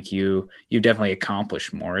stuff and like you've definitely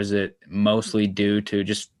accomplished more. Is it mostly due to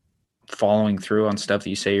just following through on stuff that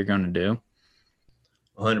you say you're going to do?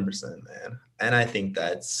 100%, man. And I think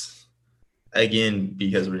that's, again,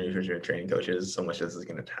 because we're nutrition and training coaches, so much of this is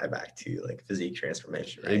going to tie back to like physique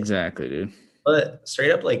transformation, right? Exactly, dude. But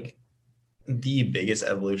straight up, like the biggest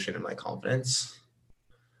evolution in my confidence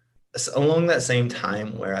along that same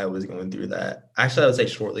time where I was going through that, actually, I would say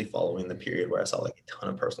shortly following the period where I saw like a ton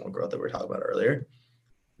of personal growth that we were talking about earlier.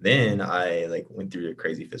 Then I like went through a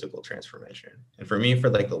crazy physical transformation. And for me, for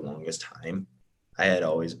like the longest time, I had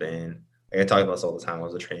always been, like I talk about this all the time, I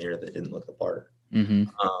was a trainer that didn't look the part. Mm-hmm.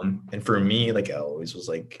 And for me, like I always was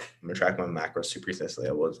like, I'm gonna track my macros super precisely.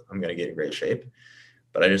 I'm gonna get in great shape,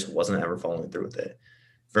 but I just wasn't ever following through with it.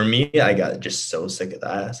 For me, I got just so sick of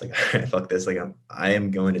that. It's like, fuck this. Like I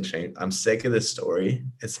am going to change. I'm sick of this story.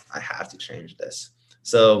 I have to change this.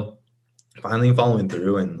 So finally following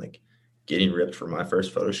through and like getting ripped for my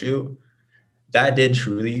first photo shoot, that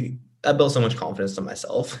built so much confidence in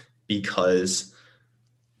myself because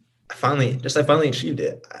I finally achieved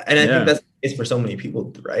it. And I think Yeah. it's for so many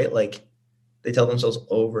people, right? Like they tell themselves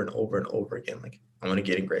over and over and over again, like, I'm going to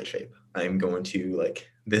get in great shape. I'm going to like,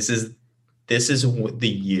 this is the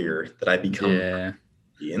year that I become. Yeah.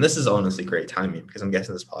 And this is honestly great timing because I'm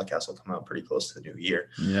guessing this podcast will come out pretty close to the new year.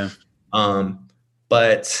 Yeah.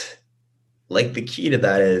 But like the key to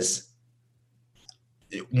that is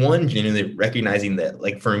one, genuinely recognizing that,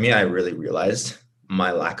 like for me, I really realized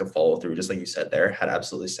my lack of follow through, just like you said there, had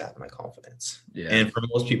absolutely sapped my confidence. Yeah. And for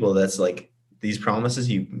most people, that's like these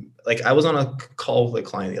promises like I was on a call with a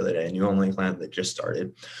client the other day, a new online client that just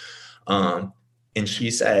started. And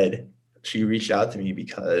she said, she reached out to me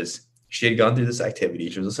because she had gone through this activity.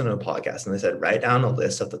 She was listening to a podcast and they said, write down a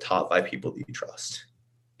list of the top 5 people that you trust.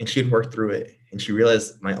 And she had worked through it and she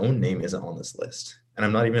realized my own name isn't on this list. And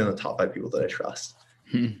I'm not even in the top 5 people that I trust.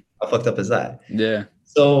 How fucked up is that? Yeah.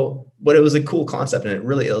 So, but it was a cool concept, and it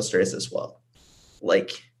really illustrates this well.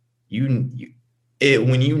 Like you it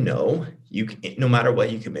when you know you can, no matter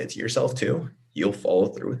what you commit to yourself to, you'll follow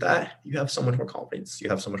through with that. You have so much more confidence. You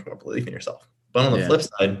have so much more belief in yourself. But on the Yeah. flip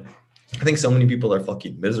side, I think so many people are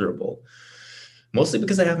fucking miserable, mostly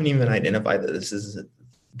because they haven't even identified that this is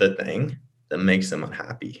the thing that makes them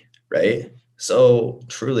unhappy, right? So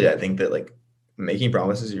truly, I think that like making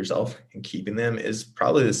promises to yourself and keeping them is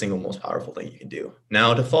probably the single most powerful thing you can do.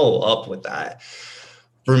 Now, to follow up with that,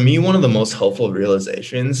 for me, one of the most helpful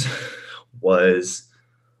realizations was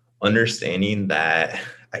understanding that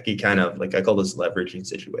I could kind of like, I call this leveraging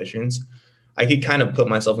situations. I could kind of put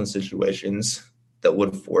myself in situations that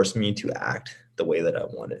would force me to act the way that I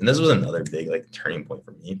wanted. And this was another big like turning point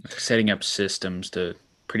for me. Like setting up systems to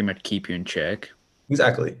pretty much keep you in check.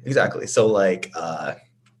 Exactly. So like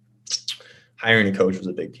hiring a coach was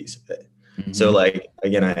a big piece of it. So Mm-hmm. like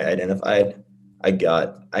again, I identified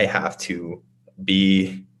I have to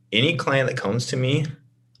be any client that comes to me,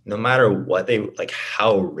 no matter what they like,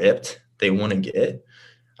 how ripped they want to get.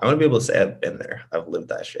 I want to be able to say I've been there, I've lived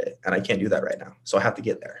that shit, and I can't do that right now. So I have to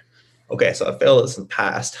get there. Okay, so I failed this in the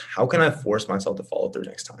past. How can I force myself to follow through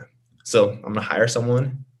next time? So I'm gonna hire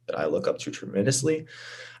someone that I look up to tremendously.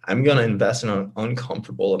 I'm gonna invest in an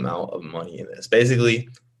uncomfortable amount of money in this. Basically,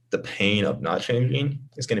 the pain of not changing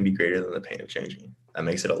is going to be greater than the pain of changing. That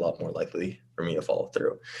makes it a lot more likely for me to follow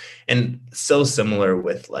through. And so similar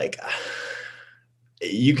with like,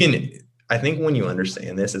 you can, I think when you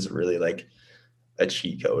understand this, it's really like a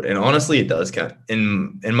cheat code. And honestly, it does kind of,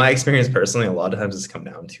 in my experience personally, a lot of times it's come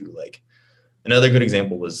down to like, another good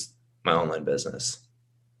example was my online business.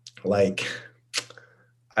 Like,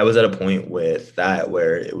 I was at a point with that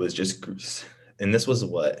where it was just, and this was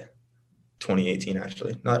what, 2018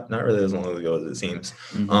 actually, not really as long ago as it seems.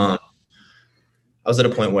 Mm-hmm. I was at a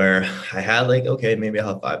point where I had like, okay, maybe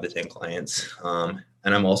I'll have 5 to 10 clients. And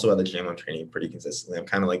I'm also at the gym. I'm training pretty consistently. I'm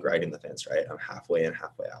kind of like riding the fence, right? I'm halfway in,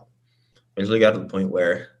 halfway out. Eventually got to the point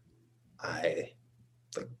where I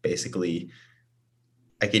like basically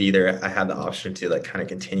I could either I had the option to like kind of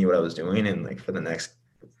continue what I was doing and like for the next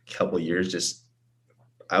couple of years, just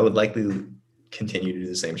I would likely continue to do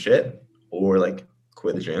the same shit or like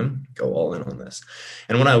quit the gym, go all in on this.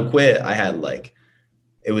 And when I quit, I had like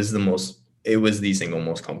it was the single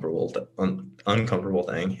most comfortable, uncomfortable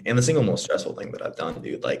thing and the single most stressful thing that I've done,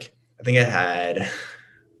 dude. Like, I think at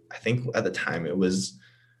the time it was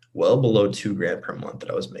well below $2,000 per month that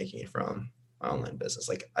I was making from my online business.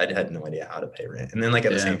 Like, I had no idea how to pay rent. And then, like,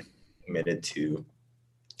 at the Yeah. same time, committed to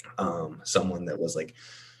someone that was like,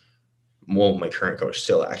 well, my current coach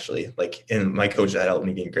still actually, like, and my coach that helped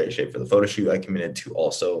me get in great shape for the photo shoot, I committed to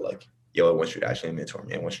also like, yo, I want you to actually mentor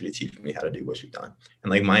me. I want you to teach me how to do what you've done.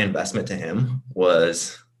 And like my investment to him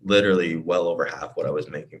was literally well over half what I was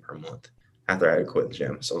making per month after I had quit the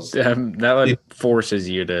gym. So it was, That would forces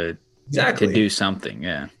you to exactly. do something.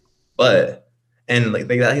 Yeah. But and like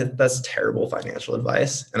that's terrible financial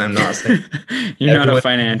advice. And I'm not saying You're not a everyone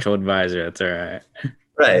financial advisor. That's all right.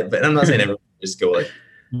 right, but I'm not saying everyone just go like,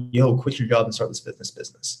 yo, quit your job and start this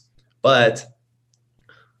business. But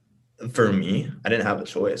for me, I didn't have a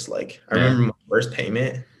choice. Like I Yeah. remember my first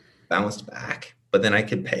payment bounced back, but then I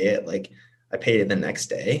could pay it like I paid it the next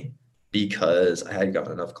day because I had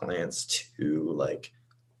gotten enough clients to like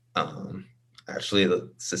actually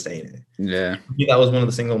sustain it. Yeah. That was one of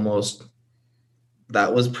the single most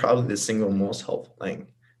that was probably the single most helpful thing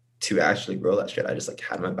to actually grow that shit. I just like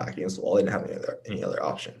had my back against the wall. I didn't have any other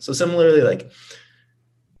option. So similarly, like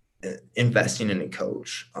investing in a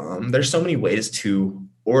coach, there's so many ways to,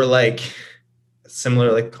 or like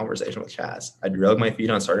similar like conversation with Chaz. I drug my feet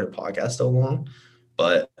on starting a podcast so long,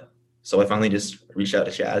 but so I finally just reached out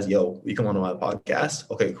to Chaz. Yo, you come on to my podcast.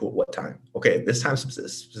 Okay, cool. What time? Okay, this time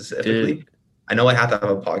specifically. Dude. I know I have to have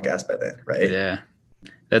a podcast by then, right? Yeah.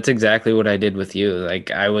 That's exactly what I did with you. Like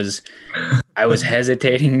I was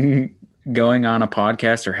hesitating going on a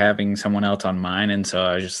podcast or having someone else on mine, and so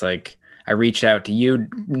I was just like I reached out to you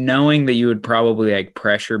knowing that you would probably like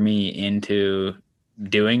pressure me into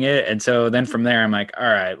doing it. And so then from there I'm like, all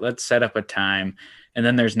right, let's set up a time, and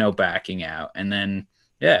then there's no backing out. And then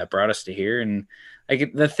yeah, it brought us to here. And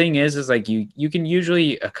like the thing is like you can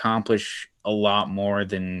usually accomplish a lot more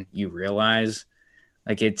than you realize.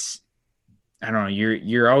 Like it's I don't know,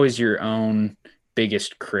 you're always your own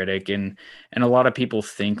biggest critic, and a lot of people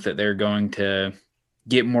think that they're going to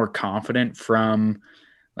get more confident from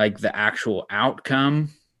like the actual outcome.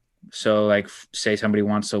 So like say somebody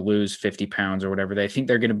wants to lose 50 pounds or whatever, they think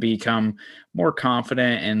they're going to become more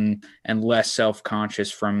confident and less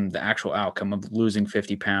self-conscious from the actual outcome of losing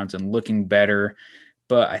 50 pounds and looking better.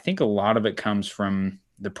 but I think a lot of it comes from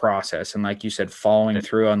the process. And like you said, following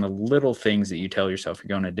through on the little things that you tell yourself you're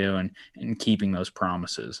going to do and keeping those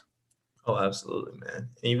promises. Oh, absolutely, man.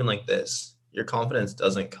 And even like this, your confidence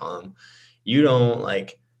doesn't come. You don't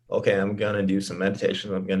like, okay, I'm going to do some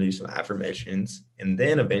meditation. I'm going to do some affirmations. And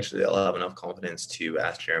then eventually I'll have enough confidence to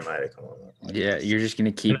ask Jeremiah to come on my Yeah, podcast. you're just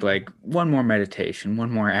going to keep like one more meditation,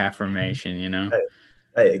 one more affirmation, you know? Hey,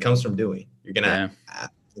 hey, it comes from doing. You're going Yeah. to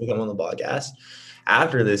ask to come on the podcast.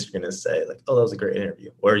 After this, you're going to say, like, oh, that was a great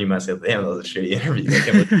interview. Or you might say, damn, that was a shitty interview. I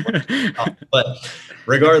can't believe but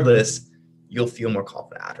regardless, you'll feel more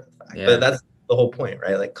confident after the fact. Yeah. But that's the whole point,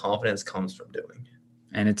 right? Like confidence comes from doing.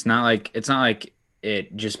 And it's not like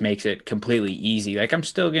it just makes it completely easy. Like I'm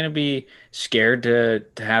still gonna be scared to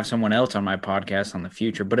have someone else on my podcast on the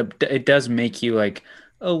future, but it does make you like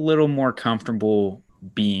a little more comfortable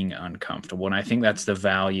being uncomfortable. And I think that's the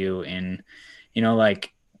value in,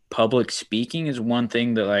 like public speaking is one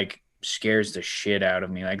thing that like scares the shit out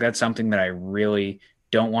of me. Like that's something that I really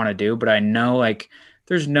don't want to do, but I know like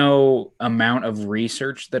there's no amount of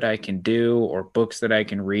research that I can do or books that I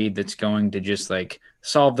can read that's going to just like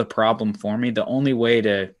solve the problem for me. The only way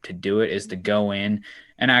to do it is to go in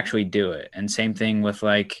and actually do it. And same thing with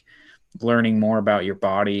like learning more about your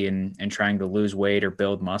body and trying to lose weight or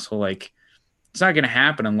build muscle. Like it's not going to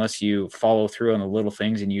happen unless you follow through on the little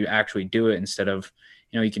things and you actually do it instead of,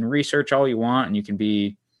 you can research all you want and you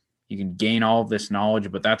can gain all of this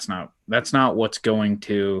knowledge, but that's not what's going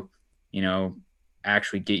to,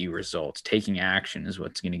 actually get you results. Taking action is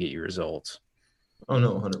what's going to get you results. Oh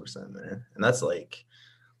no, 100%, man. And that's like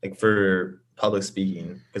for public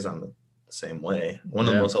speaking, because I'm the same way. One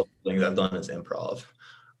of the most helpful things I've done is improv.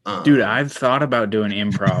 Dude, I've thought about doing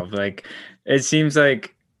improv. Like it seems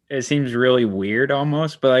really weird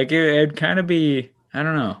almost, but like it'd kind of be, I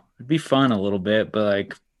don't know, it'd be fun a little bit, but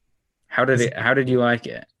like how did you like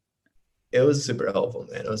it? It was super helpful,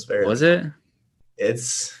 man. It was very Was it?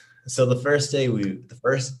 It's so the first day of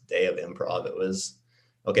improv, it was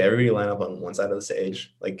okay, everybody line up on one side of the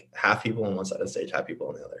stage, like half people on one side of the stage, half people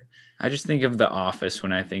on the other. I just think of The Office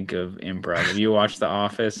when I think of improv. Have you watched The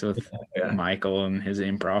Office with Michael and his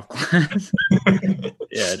improv class?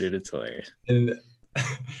 Yeah, dude, it's hilarious. And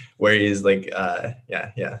where he's like,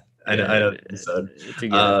 yeah. I know the episode. It's a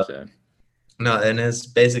good episode. No, and it's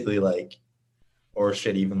basically like, or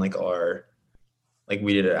shit, even like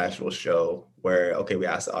we did an actual show where, okay, we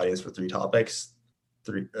asked the audience for 3 topics,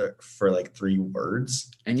 for like 3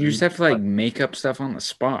 words. And you just have to like make up stuff on the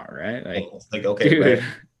spot, right? Like okay, right.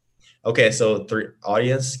 Okay, so 3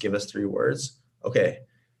 audience, give us 3 words. Okay,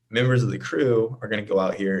 members of the crew are going to go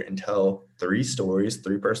out here and tell 3 stories,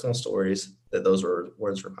 3 personal stories that those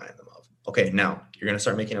words remind them of. Okay, now you're going to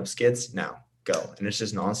start making up skits. Now go. And it's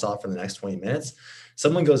just nonstop for the next 20 minutes.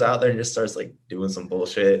 Someone goes out there and just starts like doing some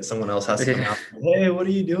bullshit. Someone else has to come out. Hey, what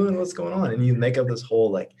are you doing? What's going on? And you make up this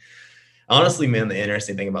whole like, honestly, man, the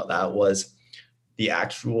interesting thing about that was the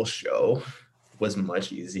actual show was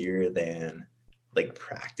much easier than like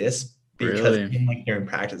practice, because like during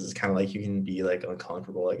practice it's kind of like you can be like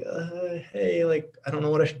uncomfortable, like hey, like I don't know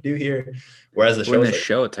what I should do here. Whereas the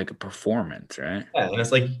show, it's like a performance, right? Yeah, and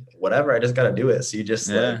it's like whatever, I just got to do it. So you just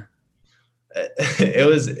like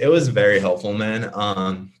it was very helpful, man.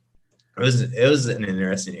 It was an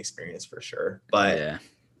interesting experience for sure, but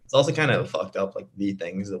it's also kind of fucked up, like the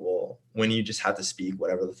things that when you just have to speak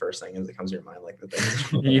whatever the first thing is that comes to your mind, like the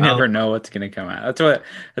things you never know what's going to come out.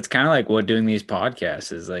 That's kind of like what doing these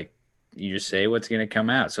podcasts is like. You just say what's going to come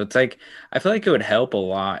out. So it's like, I feel like it would help a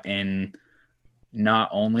lot in not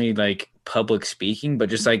only like public speaking, but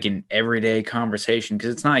just like in everyday conversation. Cause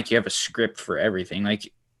it's not like you have a script for everything.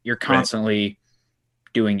 Like you're constantly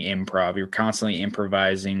doing improv. You're constantly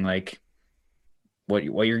improvising like what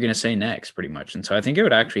you're going to say next pretty much. And so I think it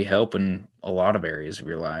would actually help in a lot of areas of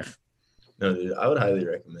your life. No, dude, I would highly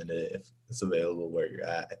recommend it if it's available where you're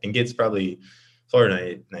at. I think it's probably, as far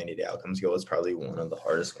as 90-day outcomes go, it's probably one of the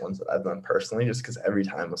hardest ones that I've done personally, just because every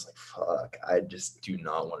time I was like, fuck, I just do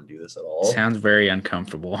not want to do this at all. Sounds very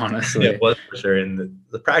uncomfortable, honestly. It was for sure. And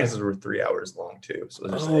the practices were 3 hours long too. So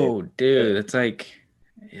it was just dude, it's like,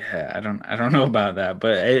 yeah, I don't know about that,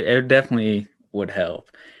 but it definitely would help.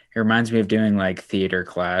 It reminds me of doing like theater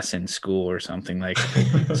class in school or something, like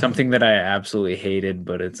something that I absolutely hated,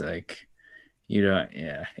 but it's like,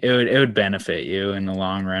 it would benefit you in the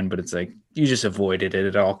long run, but it's like you just avoided it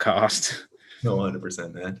at all costs. No,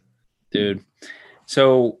 100%, man. Dude.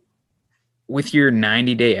 So with your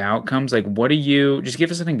 90-day outcomes, like what do you just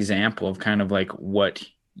give us an example of kind of like what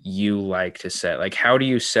you like to set? Like how do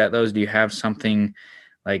you set those? Do you have something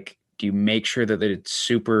like, do you make sure that it's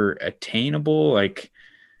super attainable? Like,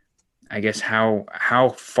 I guess how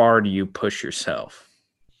far do you push yourself?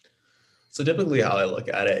 So typically how I look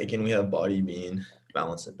at it, again, we have body, being,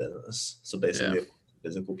 balance, and business. So Yeah. basically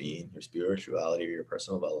physical being, your spirituality, your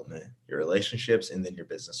personal development, your relationships, and then your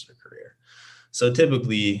business or career. So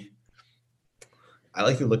typically I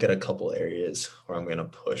like to look at a couple areas where I'm going to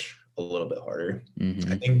push a little bit harder. I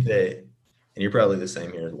Mm-hmm. think that, and you're probably the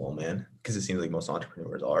same here as well, man, because it seems like most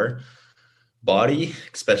entrepreneurs are. Body,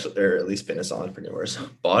 especially, or at least fitness entrepreneurs,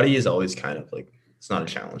 body is always kind of like, it's not a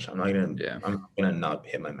challenge. Yeah. I'm not gonna not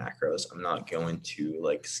hit my macros. I'm not going to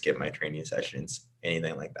like skip my training sessions,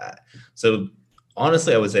 anything like that. So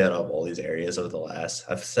honestly, I would say out of all these areas over the last,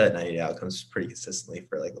 I've set 90 outcomes pretty consistently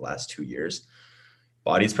for like the last 2 years.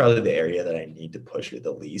 Body's probably the area that I need to push it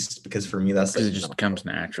the least, because for me that's Because like it just not, comes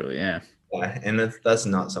naturally. Yeah. yeah, and that's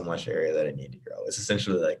not so much area that I need to grow. It's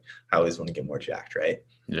essentially like I always want to get more jacked, right?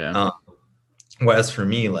 Yeah. Um, whereas for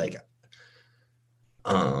me, like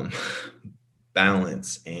um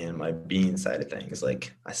balance and my being side of things,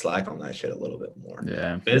 like I slack on that shit a little bit more.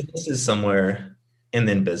 Yeah. Business is somewhere, and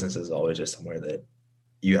then business is always just somewhere that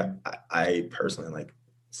I personally like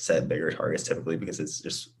set bigger targets typically because it's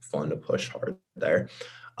just fun to push hard there.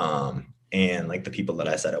 And like the people that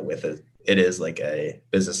I set it with, it is like a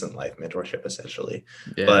business and life mentorship essentially.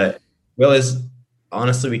 Yeah. But realize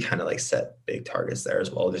honestly, we kind of like set big targets there as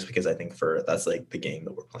well, just because I think for that's like the game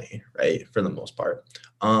that we're playing, right? For the most part.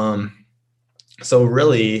 So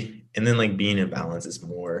really, and then like being in balance is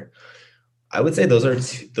more, I would say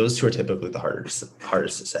those two are typically the hardest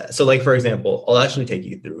to set. So like for example, I'll actually take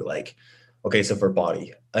you through like, okay, so for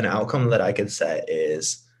body, an outcome that I could set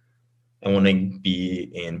is I want to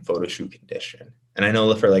be in photo shoot condition. And I know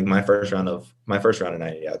that for like my first round of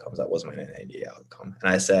 90 outcomes, that was my 90 outcome.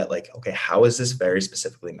 And I said like, okay, how is this very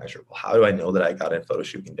specifically measurable? How do I know that I got in photo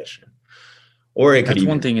shoot condition? Or it could That's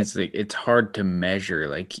one even, thing. It's hard to measure.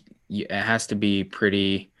 Like it has to be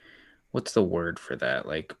pretty. What's the word for that?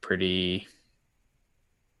 Like pretty.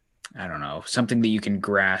 I don't know. Something that you can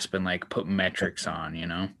grasp and like put metrics on. You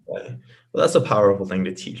know. well, that's a powerful thing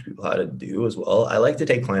to teach people how to do as well. I like to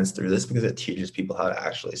take clients through this because it teaches people how to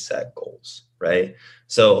actually set goals, right?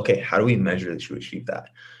 So, okay, how do we measure to achieve that?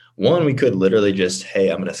 One, we could literally just, hey,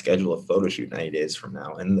 I'm going to schedule a photo shoot 90 days from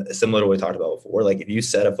now. And similar to what we talked about before, like if you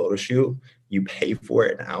set a photo shoot, you pay for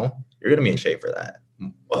it now, you're going to be in shape for that.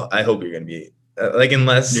 Well, I hope you're going to be like,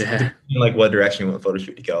 unless Yeah. like what direction you want the photo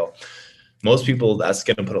shoot to go. Most people, that's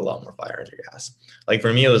going to put a lot more fire into your gas. Like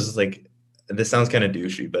for me, it was like, this sounds kind of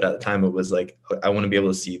douchey, but at the time it was like, I want to be able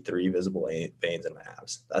to see 3 visible veins in my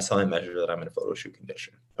abs. That's how I measure that I'm in a photo shoot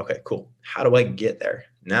condition. Okay, cool. How do I get there?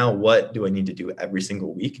 Now, what do I need to do every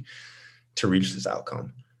single week to reach this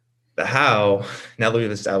outcome? The how, now that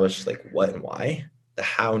we've established like what and why, the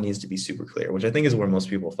how needs to be super clear, which I think is where most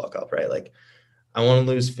people fuck up, right? Like, I want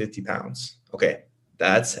to lose 50 pounds. Okay,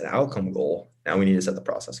 that's an outcome goal. Now we need to set the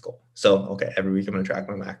process goal. So, okay, every week I'm going to track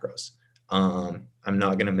my macros. I'm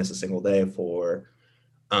not going to miss a single day for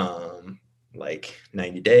like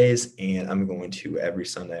 90 days. And I'm going to every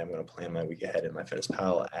Sunday, I'm going to plan my week ahead in my fitness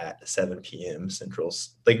pal at 7 p.m. Central.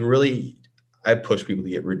 Like really, I push people to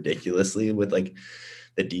get ridiculously with like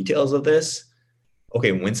the details of this.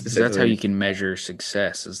 Okay, when Because that's how specifically, you can measure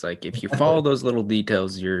success. Is like if you follow those little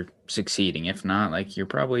details, you're succeeding. If not, like you're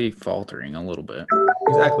probably faltering a little bit.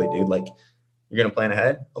 exactly, dude. Like you're going to plan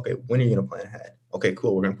ahead. Okay, when are you going to plan ahead? Okay,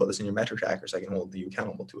 cool. We're going to put this in your metric tracker so I can hold you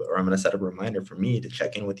accountable to it. Or I'm going to set up a reminder for me to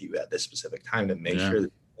check in with you at this specific time to make Yeah. sure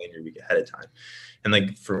that you plan your week ahead of time. And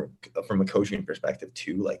like from a coaching perspective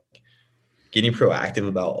too, like getting proactive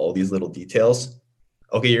about all these little details.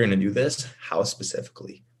 Okay, you're going to do this. How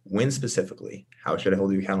specifically? When specifically? How should I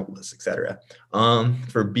hold you accountable to this, etc.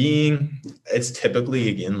 For being, it's typically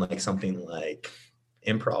again like something like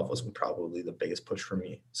improv was probably the biggest push for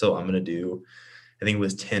me. So I'm going to do, I think it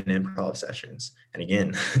was 10 improv sessions. And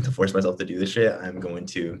again, to force myself to do this shit, I'm going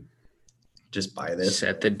to just buy this.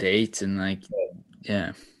 Set the dates and like,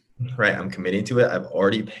 yeah. Right. I'm committing to it. I've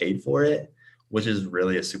already paid for it, which is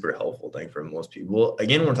really a super helpful thing for most people.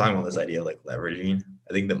 Again, we're talking about this idea of like leveraging.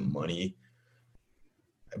 I think that money,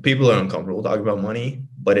 people are uncomfortable talking about money,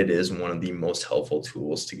 but it is one of the most helpful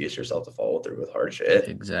tools to get yourself to follow through with hard shit.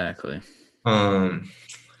 Exactly.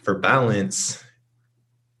 For balance,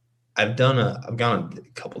 I've gone a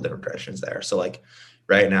couple different directions there. So like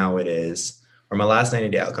right now it is, or my last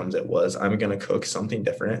 90-day outcomes, it was, I'm going to cook something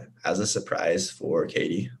different as a surprise for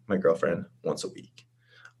Katie, my girlfriend, once a week.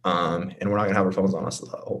 And we're not going to have our phones on us the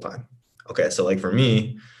whole time. Okay. So like for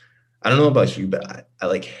me, I don't know about you, but I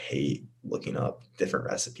like hate looking up different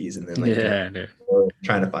recipes and then like Yeah, dude.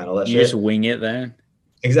 trying to find all that You shit. just wing it then.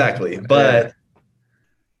 Exactly. But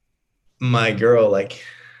my girl, like,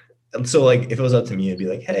 And so like if it was up to me, it'd be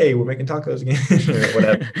like, hey, we're making tacos again or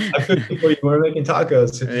whatever. I cooked before you were making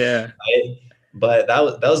tacos. Yeah. But that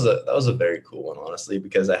was a very cool one, honestly,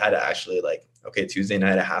 because I had to actually like, okay, Tuesday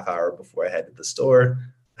night, a half hour before I head to the store,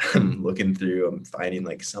 I'm looking through, I'm finding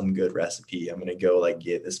like some good recipe. I'm gonna go like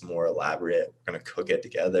get this more elaborate. We're gonna cook it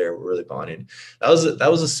together. We're really bonding. That was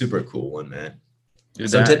a super cool one, man. Dude,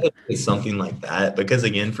 So typically it's something like that, because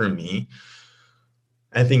again, for me,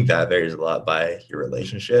 I think that varies a lot by your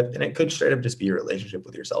relationship, and it could straight up just be your relationship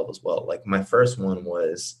with yourself as well. Like my first one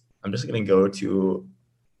was, I'm gonna go to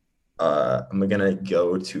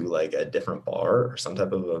like a different bar or some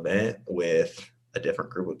type of event with a different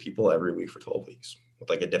group of people every week for 12 weeks with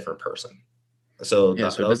like a different person. So yeah,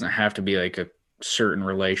 so it doesn't have to be like a certain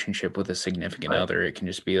relationship with a significant right, other. It can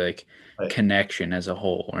just be like right. connection as a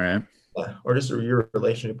whole, right? Yeah. Or just your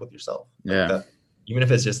relationship with yourself. Like Yeah. that, even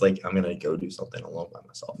if it's just like I'm gonna go do something alone by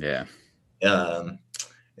myself. Yeah. And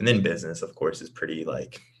then business, of course, is pretty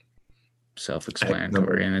like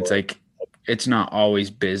Self-explanatory. And it's like, it's not always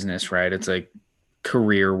business, right? It's like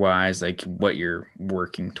career wise, like what you're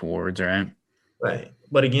working towards, right? right.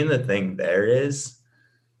 But again, the thing there is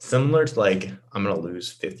similar to like I'm gonna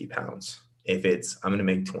lose 50 pounds if it's I'm gonna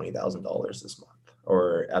make $20,000 this month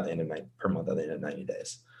or at the end of per month at the end of 90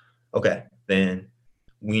 days. Okay, then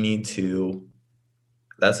we need to.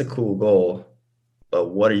 That's a cool goal, but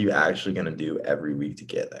what are you actually gonna do every week to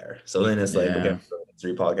get there? So then it's like, okay,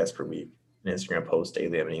 3 podcasts per week, an Instagram post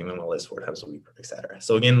daily, I have an email list 4 times a week, etc.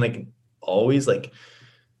 So again, like always, like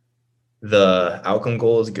the outcome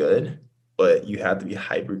goal is good, but you have to be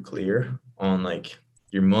hyper clear on like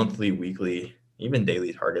your monthly, weekly, even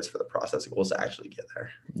daily targets for the process goals to actually get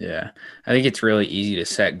there. Yeah. I think it's really easy to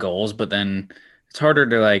set goals, but then it's harder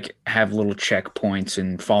to like have little checkpoints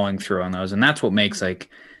and following through on those. And that's what makes like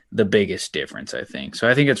the biggest difference, I think. So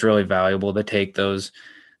I think it's really valuable to take those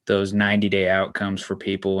 90-day outcomes for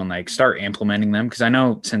people and like start implementing them. Cause I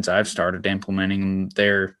know since I've started implementing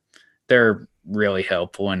them, they're really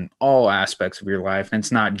helpful in all aspects of your life. And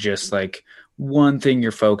it's not just like one thing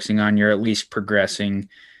you're focusing on, you're at least progressing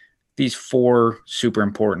these 4 super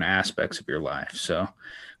important aspects of your life. So,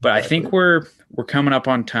 but I think we're coming up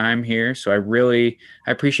on time here. So I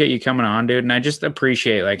appreciate you coming on, dude. And I just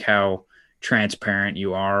appreciate like how transparent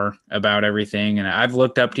you are about everything. And I've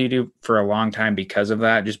looked up to you for a long time because of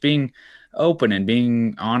that, just being open and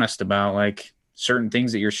being honest about like certain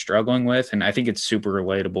things that you're struggling with. And I think it's super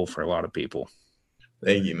relatable for a lot of people.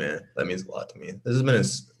 Thank you, man. That means a lot to me. This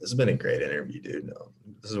has been a great interview, dude. No,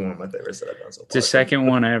 this is one of my favorites that I've done so far. It's the second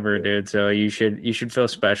one ever, dude. So you should feel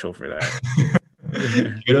special for that.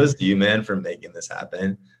 Kudos to you, man, for making this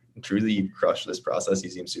happen. Truly, you crushed this process. You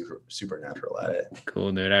seem super natural at it.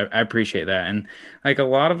 Cool, dude. I appreciate that. And like a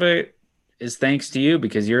lot of it is thanks to you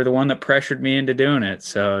because you're the one that pressured me into doing it.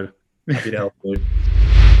 So happy to help, dude.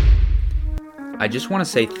 I just want to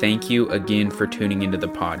say thank you again for tuning into the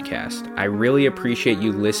podcast. I really appreciate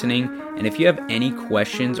you listening. And if you have any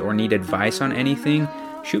questions or need advice on anything,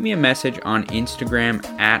 shoot me a message on Instagram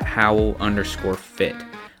at Howell_fit.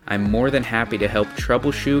 I'm more than happy to help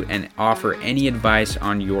troubleshoot and offer any advice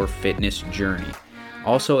on your fitness journey.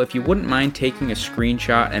 Also, if you wouldn't mind taking a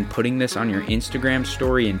screenshot and putting this on your Instagram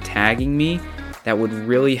story and tagging me, that would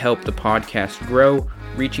really help the podcast grow,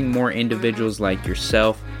 reaching more individuals like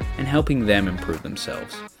yourself and helping them improve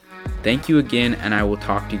themselves. Thank you again, and I will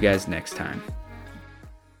talk to you guys next time.